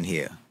happen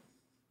here.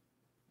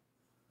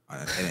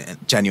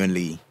 And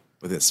genuinely,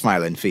 with a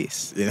smiling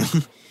face, you know?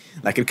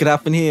 Like, it could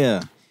happen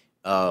here.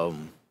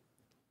 And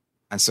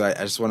so I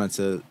just wanted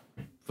to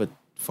put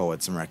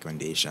forward some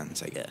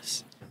recommendations, I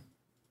guess.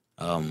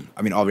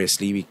 I mean,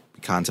 obviously, we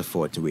can't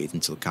afford to wait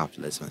until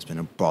capitalism has been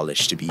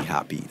abolished to be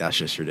happy. That's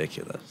just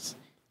ridiculous.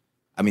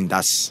 I mean,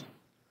 that's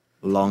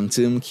a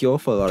long-term cure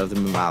for a lot of the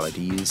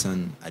maladies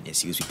and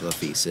issues people are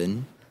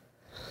facing.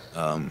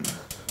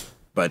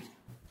 But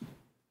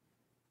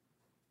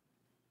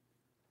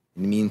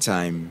in the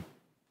meantime,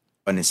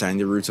 understanding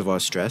the roots of our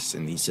stress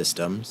in these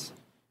systems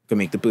can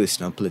make the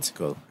personal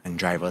political and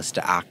drive us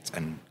to act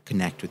and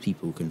connect with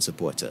people who can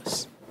support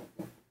us.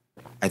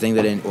 I think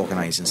that in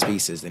organizing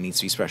spaces, there needs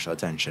to be special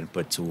attention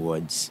put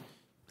towards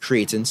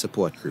creating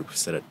support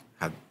groups that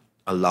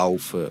allow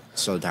for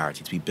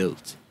solidarity to be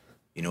built.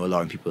 You know,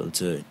 allowing people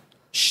to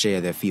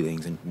share their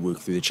feelings and work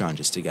through the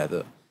challenges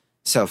together.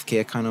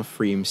 Self-care kind of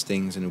frames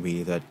things in a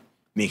way that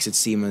makes it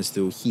seem as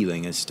though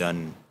healing is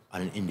done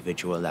on an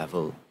individual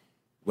level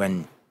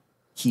when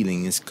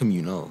healing is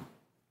communal.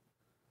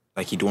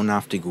 Like, you don't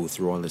have to go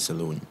through all this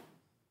alone.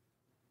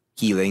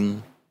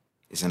 Healing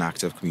is an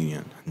act of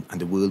communion,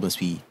 and the world must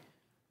be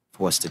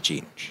forced to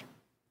change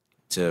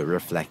to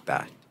reflect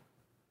that.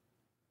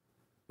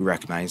 We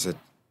recognize that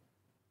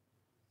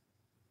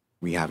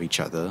we have each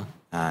other,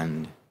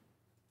 and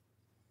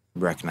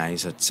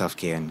recognize that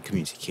self-care and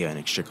community care are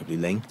inextricably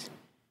linked.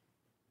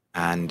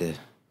 And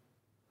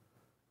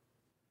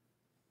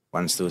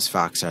once those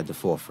facts are at the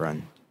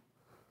forefront,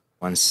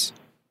 once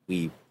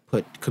we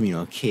put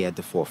communal care at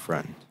the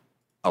forefront,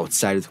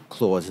 outside of the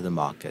claws of the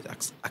market,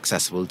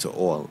 accessible to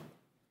all,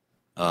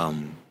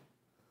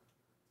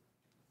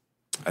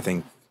 I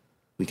think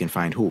we can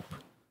find hope.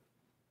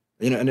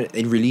 You know, and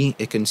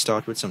it can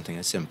start with something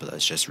as simple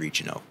as just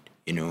reaching out,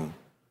 you know,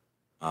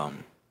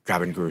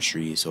 grabbing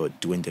groceries or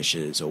doing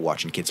dishes or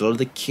watching kids. A lot of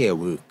the care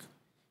work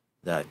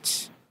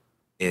that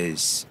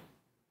is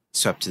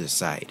swept to the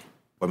side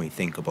when we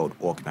think about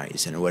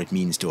organizing or what it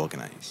means to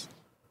organize.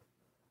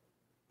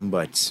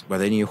 But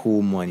whether in your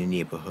home or in your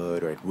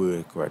neighborhood or at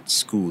work or at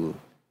school,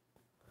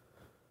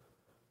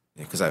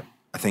 because I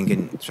think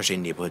especially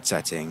in neighborhood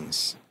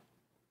settings,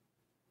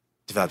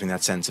 developing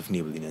that sense of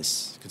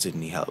neighborliness could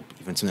certainly help.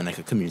 Even something like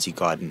a community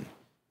garden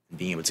and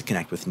being able to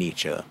connect with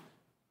nature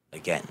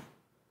again,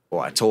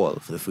 or at all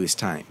for the first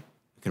time,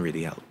 can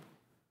really help.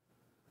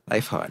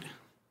 Life hard.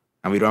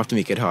 And we don't have to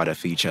make it harder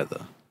for each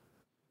other.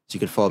 So you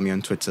can follow me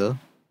on Twitter,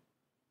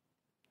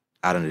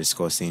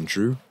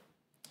 @_SaintDrew,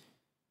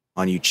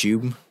 on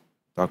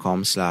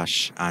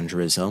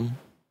YouTube.com/Andrewism,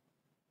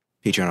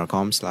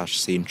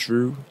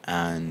 Patreon.com/SaintDrew,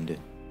 and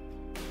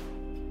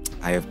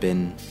I have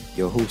been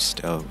your host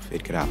of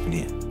It Could Happen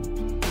Here.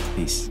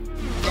 Peace.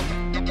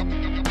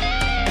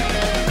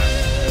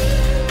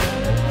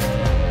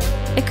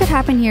 It Could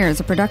Happen Here is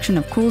a production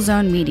of Cool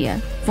Zone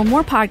Media. For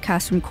more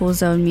podcasts from Cool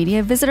Zone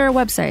Media, visit our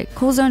website,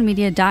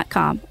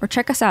 coolzonemedia.com, or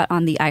check us out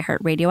on the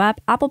iHeartRadio app,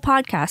 Apple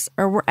Podcasts,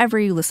 or wherever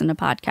you listen to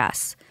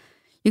podcasts.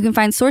 You can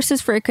find sources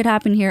for It Could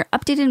Happen Here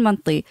updated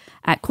monthly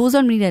at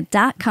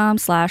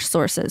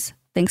coolzonemedia.com/sources.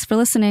 Thanks for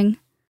listening.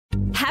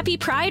 Happy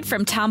Pride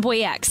from Tomboy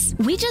X.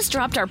 We just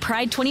dropped our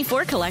Pride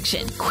 24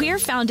 collection. Queer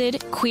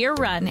founded, queer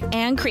run,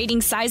 and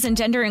creating size and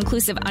gender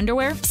inclusive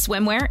underwear,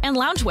 swimwear, and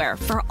loungewear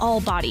for all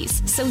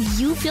bodies, so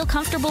you feel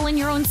comfortable in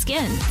your own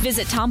skin.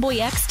 Visit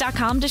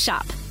tomboyx.com to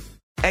shop.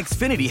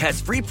 Xfinity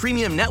has free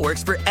premium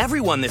networks for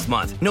everyone this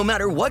month, no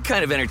matter what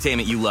kind of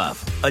entertainment you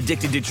love.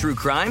 Addicted to true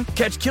crime?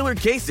 Catch killer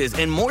cases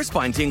and more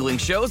spine-tingling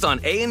shows on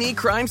A&E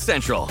Crime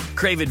Central.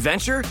 Crave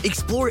adventure?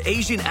 Explore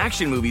Asian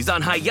action movies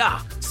on Hi-Ya.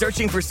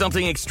 Searching for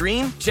something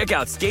extreme? Check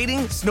out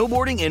skating,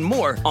 snowboarding, and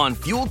more on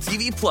Fuel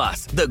TV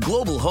Plus, the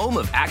global home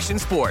of action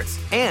sports.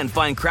 And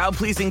find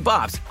crowd-pleasing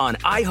bops on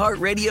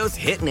iHeartRadio's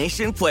Hit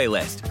Nation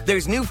playlist.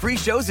 There's new free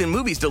shows and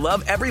movies to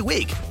love every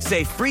week.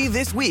 Say free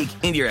this week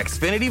in your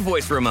Xfinity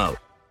voice remote.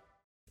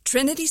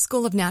 Trinity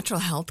School of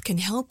Natural Health can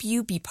help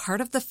you be part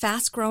of the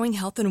fast-growing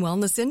health and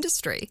wellness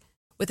industry.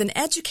 With an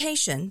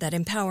education that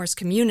empowers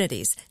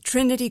communities,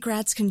 Trinity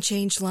grads can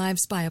change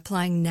lives by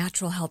applying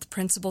natural health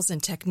principles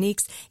and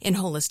techniques in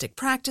holistic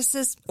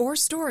practices or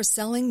stores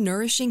selling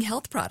nourishing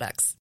health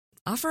products.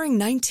 Offering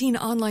 19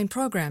 online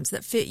programs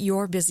that fit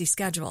your busy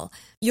schedule,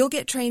 you'll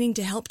get training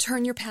to help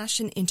turn your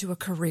passion into a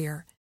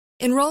career.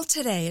 Enroll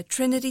today at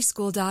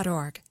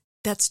trinityschool.org.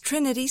 That's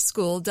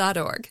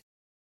trinityschool.org.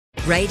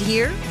 Right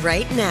here,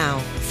 right now.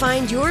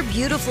 Find your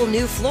beautiful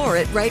new floor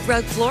at Right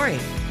Rug Flooring.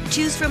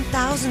 Choose from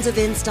thousands of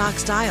in-stock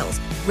styles,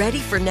 ready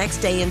for next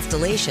day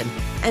installation,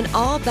 and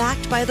all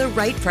backed by the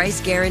right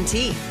price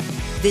guarantee.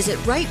 Visit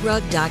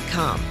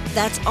rightrug.com.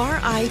 That's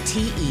RITERUG.com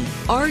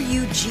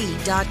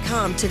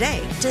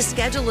today to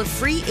schedule a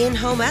free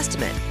in-home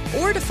estimate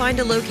or to find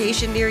a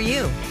location near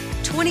you.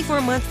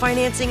 24-month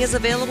financing is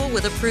available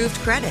with approved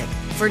credit.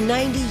 For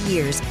 90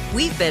 years,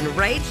 we've been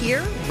right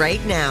here,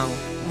 right now.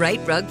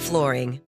 Right Rug Flooring.